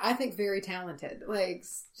I think very talented. Like,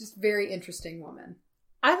 just very interesting woman.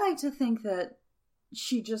 I like to think that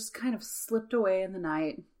she just kind of slipped away in the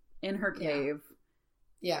night in her cave.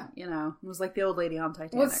 Yeah. You know, it was like the old lady on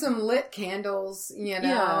Titanic. With some lit candles, you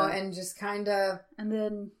know, and just kind of... And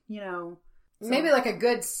then, you know... Maybe like a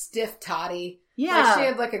good stiff toddy. Yeah. Like she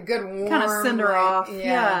had like a good warm... Kind of send her off.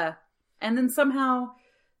 Yeah. And then somehow,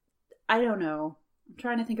 I don't know. I'm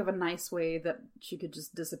trying to think of a nice way that she could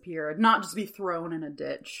just disappear. Not just be thrown in a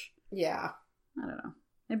ditch. Yeah. I don't know.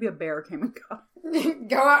 Maybe a bear came and got her.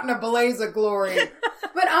 Go out in a blaze of glory.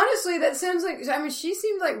 But honestly, that sounds like... I mean, she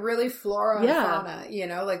seemed like really flora and fauna, you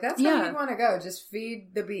know? Like, that's how you'd want to go. Just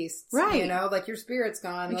feed the beasts. Right. You know? Like, your spirit's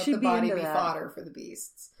gone. Like let the body be fodder for the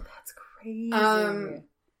beasts. That's crazy.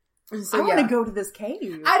 So, I want to go to this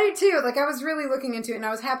cave. I do too. Like, I was really looking into it, and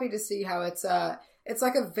I was happy to see how it's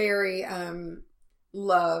like a very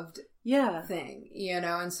loved thing, you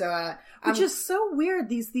know. And so which is so weird,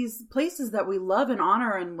 these places that we love and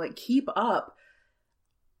honor and like keep up,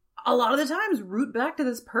 a lot of the times root back to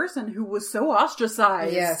this person who was so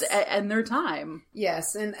ostracized in their time.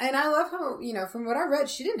 Yes. And I love how, you know, from what I read,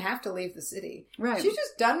 she didn't have to leave the city. Right. She's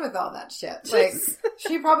just done with all that shit. Like,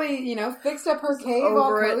 she probably, you know, fixed up her cave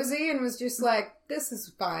all cozy and was just like, this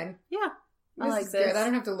is fine. Yeah. This is good. I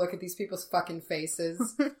don't have to look at these people's fucking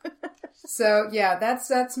faces. So, yeah,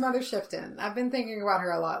 that's Mother Shipton. I've been thinking about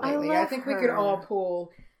her a lot lately. I think we could all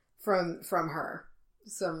pull from her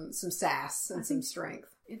some sass and some strength.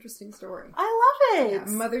 Interesting story. I love it. Yeah,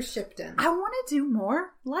 Mother Shipton. I want to do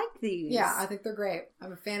more like these. Yeah, I think they're great.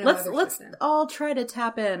 I'm a fan of Mother Shipton. Let's all try to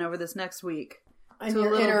tap in over this next week. And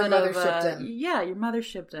your inner Mother Shipton. Yeah, your Mother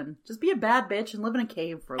Shipton. Just be a bad bitch and live in a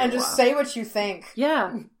cave for a and little while. And just say what you think.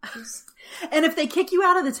 Yeah. And if they kick you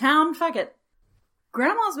out of the town, fuck it.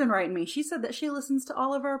 Grandma's been writing me. She said that she listens to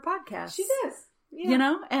all of our podcasts. She does. Yeah. You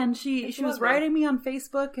know, and she was writing me on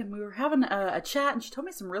Facebook, and we were having a chat, and she told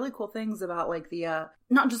me some really cool things about like the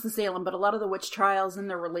not just the Salem, but a lot of the witch trials and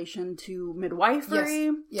their relation to midwifery.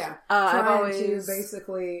 Yes. Yeah, I've always to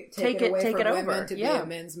basically take it away from women over. To be a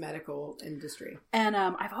men's medical industry, and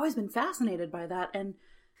I've always been fascinated by that. And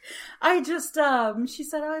I just she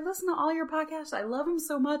said, "I listen to all your podcasts. I love them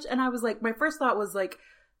so much." And I was like, my first thought was like,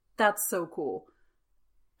 "That's so cool."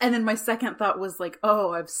 And then my second thought was like,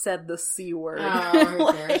 oh, I've said the C word.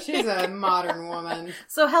 Oh, like, she's a modern woman.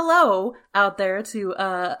 So hello out there to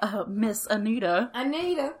Miss Anita.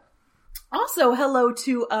 Also hello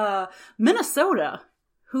to Minnesota,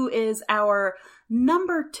 who is our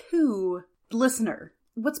number 2 listener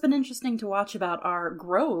what's been interesting to watch about our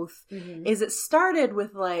growth is it started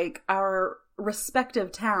with like our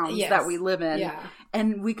respective towns that we live in. Yeah.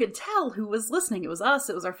 And we could tell who was listening. It was us.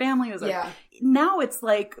 It was our family. It was now it's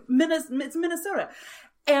like it's Minnesota.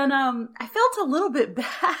 And I felt a little bit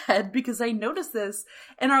bad because I noticed this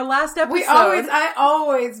in our last episode. I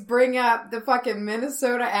always bring up the fucking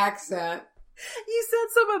Minnesota accent. You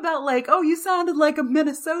said something about like, oh, you sounded like a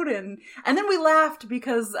Minnesotan. And then we laughed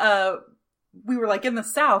because we were like in the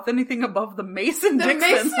South, anything above the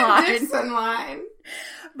Mason-Dixon line.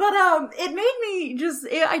 But it made me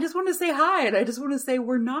I just want to say hi, and I just want to say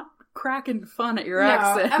we're not cracking fun at your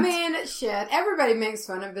accent. I mean, shit, everybody makes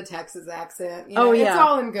fun of the Texas accent. You know, it's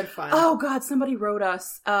all in good fun. Oh God, somebody wrote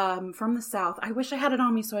us from the South. I wish I had it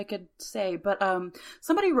on me so I could say, but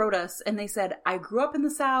somebody wrote us and they said, I grew up in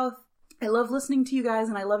the South. I love listening to you guys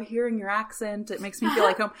and I love hearing your accent. It makes me feel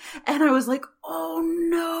like home. And I was like, oh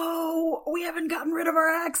no, we haven't gotten rid of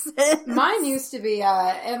our accent. Mine used to be,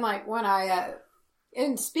 and like when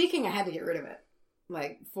in speaking, I had to get rid of it.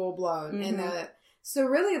 Like full blown. And so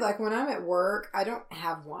really like when I'm at work, I don't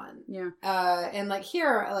have one. Yeah. And like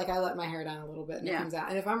here, like I let my hair down a little bit and it comes out.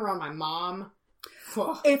 And if I'm around my mom,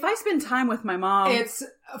 if I spend time with my mom, it's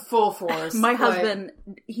full force. My husband,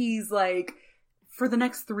 he's like, for the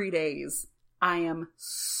next 3 days, I am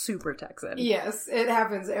super Texan. Yes, it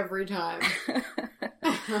happens every time.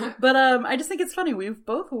 But I just think it's funny. We've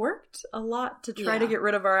both worked a lot to try to get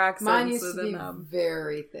rid of our accents. Mine used to be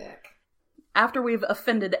very thick. After we've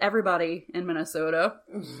offended everybody in Minnesota.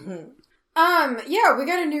 Yeah, we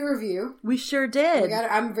got a new review. We sure did.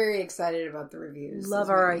 I'm very excited about the reviews. Love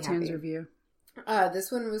our iTunes review.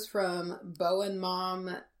 This one was from Bowen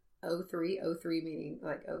Mom 0303, meaning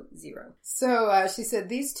like 0. So she said,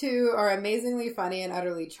 these two are amazingly funny and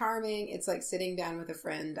utterly charming. It's like sitting down with a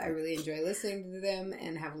friend. I really enjoy listening to them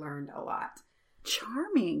and have learned a lot.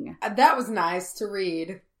 Charming. That was nice to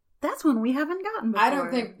read. That's one we haven't gotten before. I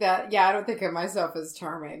don't think of myself as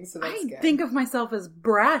charming, so that's good. I think of myself as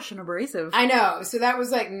brash and abrasive. I know, so that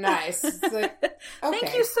was like nice. It's like, okay.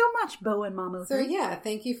 Thank you so much, Bo and Mama. So yeah,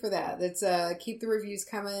 thank you for that. Let's keep the reviews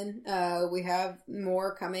coming. We have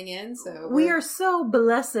more coming in, so we are so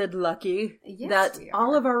blessed lucky that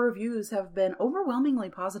all of our reviews have been overwhelmingly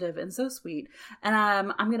positive and so sweet. And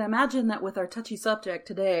I'm going to imagine that with our touchy subject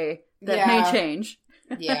today, that may change.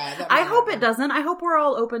 Yeah, I hope it doesn't. I hope we're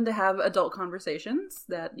all open to have adult conversations.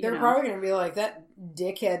 That they're probably going to be like, that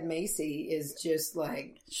dickhead Macy is just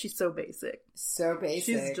like, she's so basic.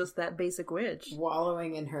 She's just that basic witch,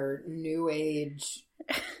 wallowing in her new age,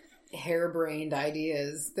 harebrained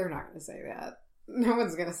ideas. They're not going to say that. No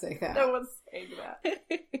one's going to say that. No one's saying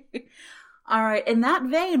that. All right, in that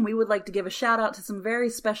vein, we would like to give a shout out to some very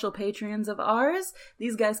special Patreons of ours.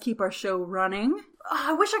 These guys keep our show running. Oh,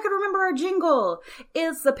 I wish I could remember our jingle.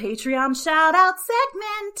 It's the Patreon shout out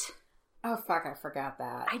segment. Oh, fuck, I forgot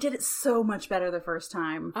that. I did it so much better the first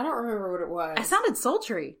time. I don't remember what it was. I sounded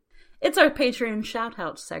sultry. It's our Patreon shout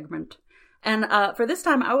out segment. And for this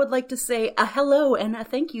time, I would like to say a hello and a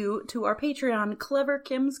thank you to our Patreon, Clever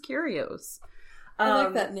Kim's Curios. I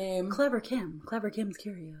like that name. Clever Kim's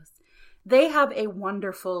Curios. They have a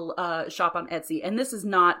wonderful shop on Etsy, and this is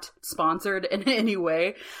not sponsored in any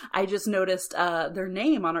way. I just noticed their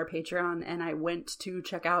name on our Patreon, and I went to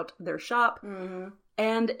check out their shop. Mm-hmm.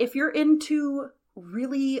 And if you're into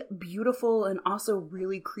really beautiful and also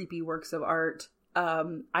really creepy works of art,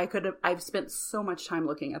 I've spent so much time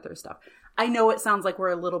looking at their stuff. I know it sounds like we're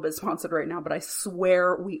a little bit sponsored right now, but I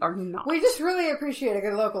swear we are not. We just really appreciate a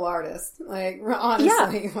good local artist. Like,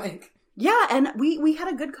 honestly, Yeah, and we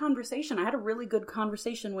had a good conversation. I had a really good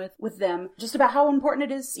conversation with them just about how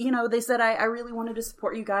important it is. You know, they said, I really wanted to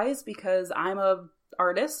support you guys because I'm a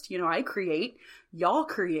artist. You know, I create. Y'all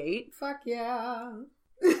create. Fuck yeah.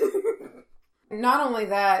 Not only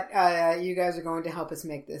that, you guys are going to help us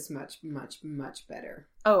make this much, much, much better.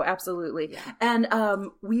 Oh, absolutely. Yeah.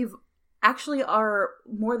 And we've actually are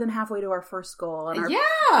more than halfway to our first goal. And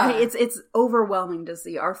it's overwhelming to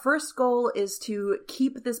see. Our first goal is to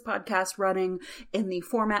keep this podcast running in the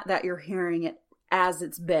format that you're hearing it as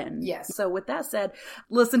it's been. Yes. So with that said,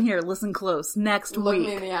 listen here, listen close. Next week. Look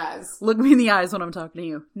me in the eyes. Look me in the eyes when I'm talking to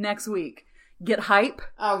you. Next week. Get hype.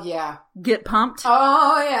 Oh, yeah. Get pumped.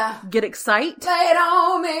 Oh, yeah. Get excited. Lay it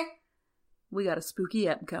on me. We got a spooky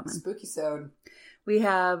ep coming. Spooky sode. We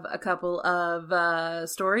have a couple of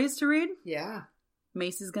stories to read. Yeah.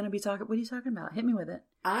 Macy's going to be talking... What are you talking about? Hit me with it.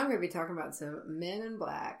 I'm going to be talking about some Men in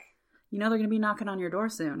Black. You know they're going to be knocking on your door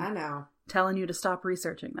soon. I know. Telling you to stop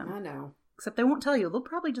researching them. I know. Except they won't tell you. They'll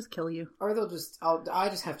probably just kill you. Or they'll just, I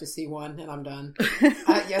just have to see one and I'm done.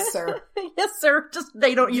 Yes, sir. Yes, sir.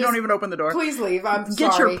 You don't even open the door. Please leave. I'm sorry.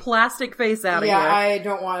 Get your plastic face out of here. Yeah, I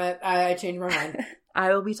don't want it. I changed my mind.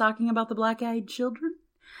 I will be talking about the black-eyed children.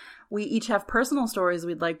 We each have personal stories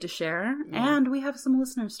we'd like to share, and we have some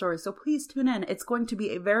listener stories, so please tune in. It's going to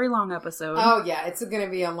be a very long episode. Oh, yeah, it's going to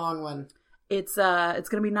be a long one. It's going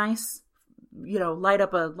to be nice. You know, light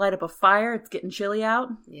up a fire. It's getting chilly out.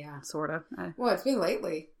 Yeah. Sort of. Well, it's been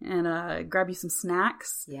lately. And grab you some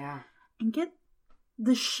snacks. Yeah. And get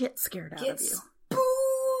the shit scared out of you.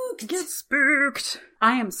 Spooked! Get spooked!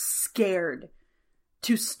 I am scared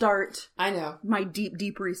to start my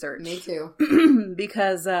deep research. Me too.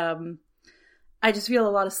 Because I just feel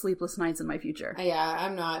a lot of sleepless nights in my future. Yeah,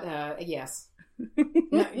 I'm not, yes.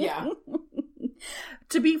 Yeah.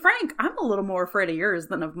 To be frank, I'm a little more afraid of yours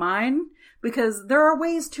than of mine, because there are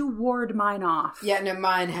ways to ward mine off. Yeah, no,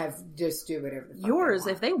 mine have just do whatever the fuck yours, they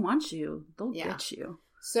want. if they want you, they'll get you.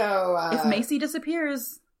 So, if Macy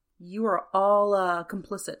disappears, you are all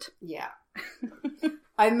complicit. Yeah.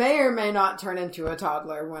 I may or may not turn into a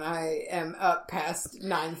toddler when I am up past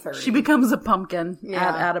 9:30. She becomes a pumpkin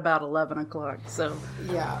at about 11 o'clock. So,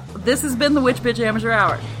 yeah. This has been the Witch Bitch Amateur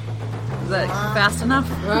Hour. Is that fast enough?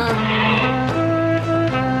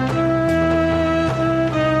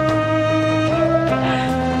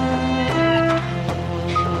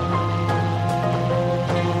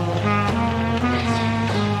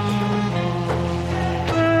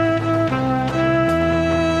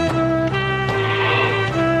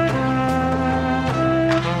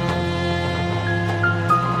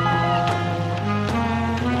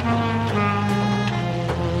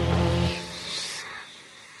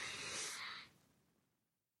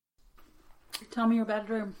 Tell me your bad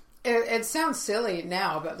dream. It sounds silly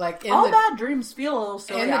now, but like bad dreams feel a little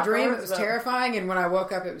silly. In the dream, it was terrifying, and when I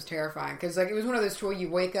woke up, it was terrifying because like it was one of those where you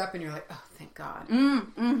wake up and you're like, oh, thank God.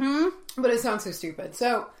 Mm-hmm. But it sounds so stupid.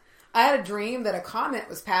 So I had a dream that a comet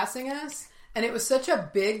was passing us, and it was such a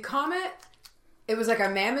big comet. It was like a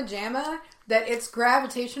mamma jamma that its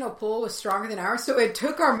gravitational pull was stronger than ours, so it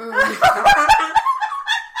took our moon.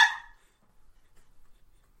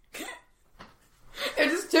 It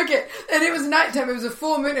just took it. And it was nighttime. It was a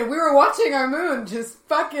full moon. And we were watching our moon just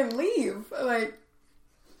fucking leave. Like,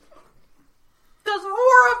 that's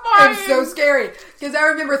horrifying. It's so scary. Because I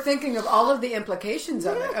remember thinking of all of the implications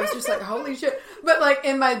of it. I was just like, holy shit. But like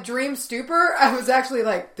in my dream stupor, I was actually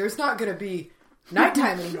like, there's not going to be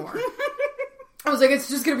nighttime anymore. I was like, it's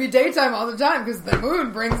just going to be daytime all the time because the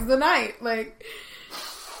moon brings the night. Like,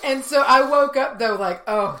 and so I woke up though like,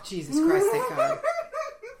 oh, Jesus Christ, thank God.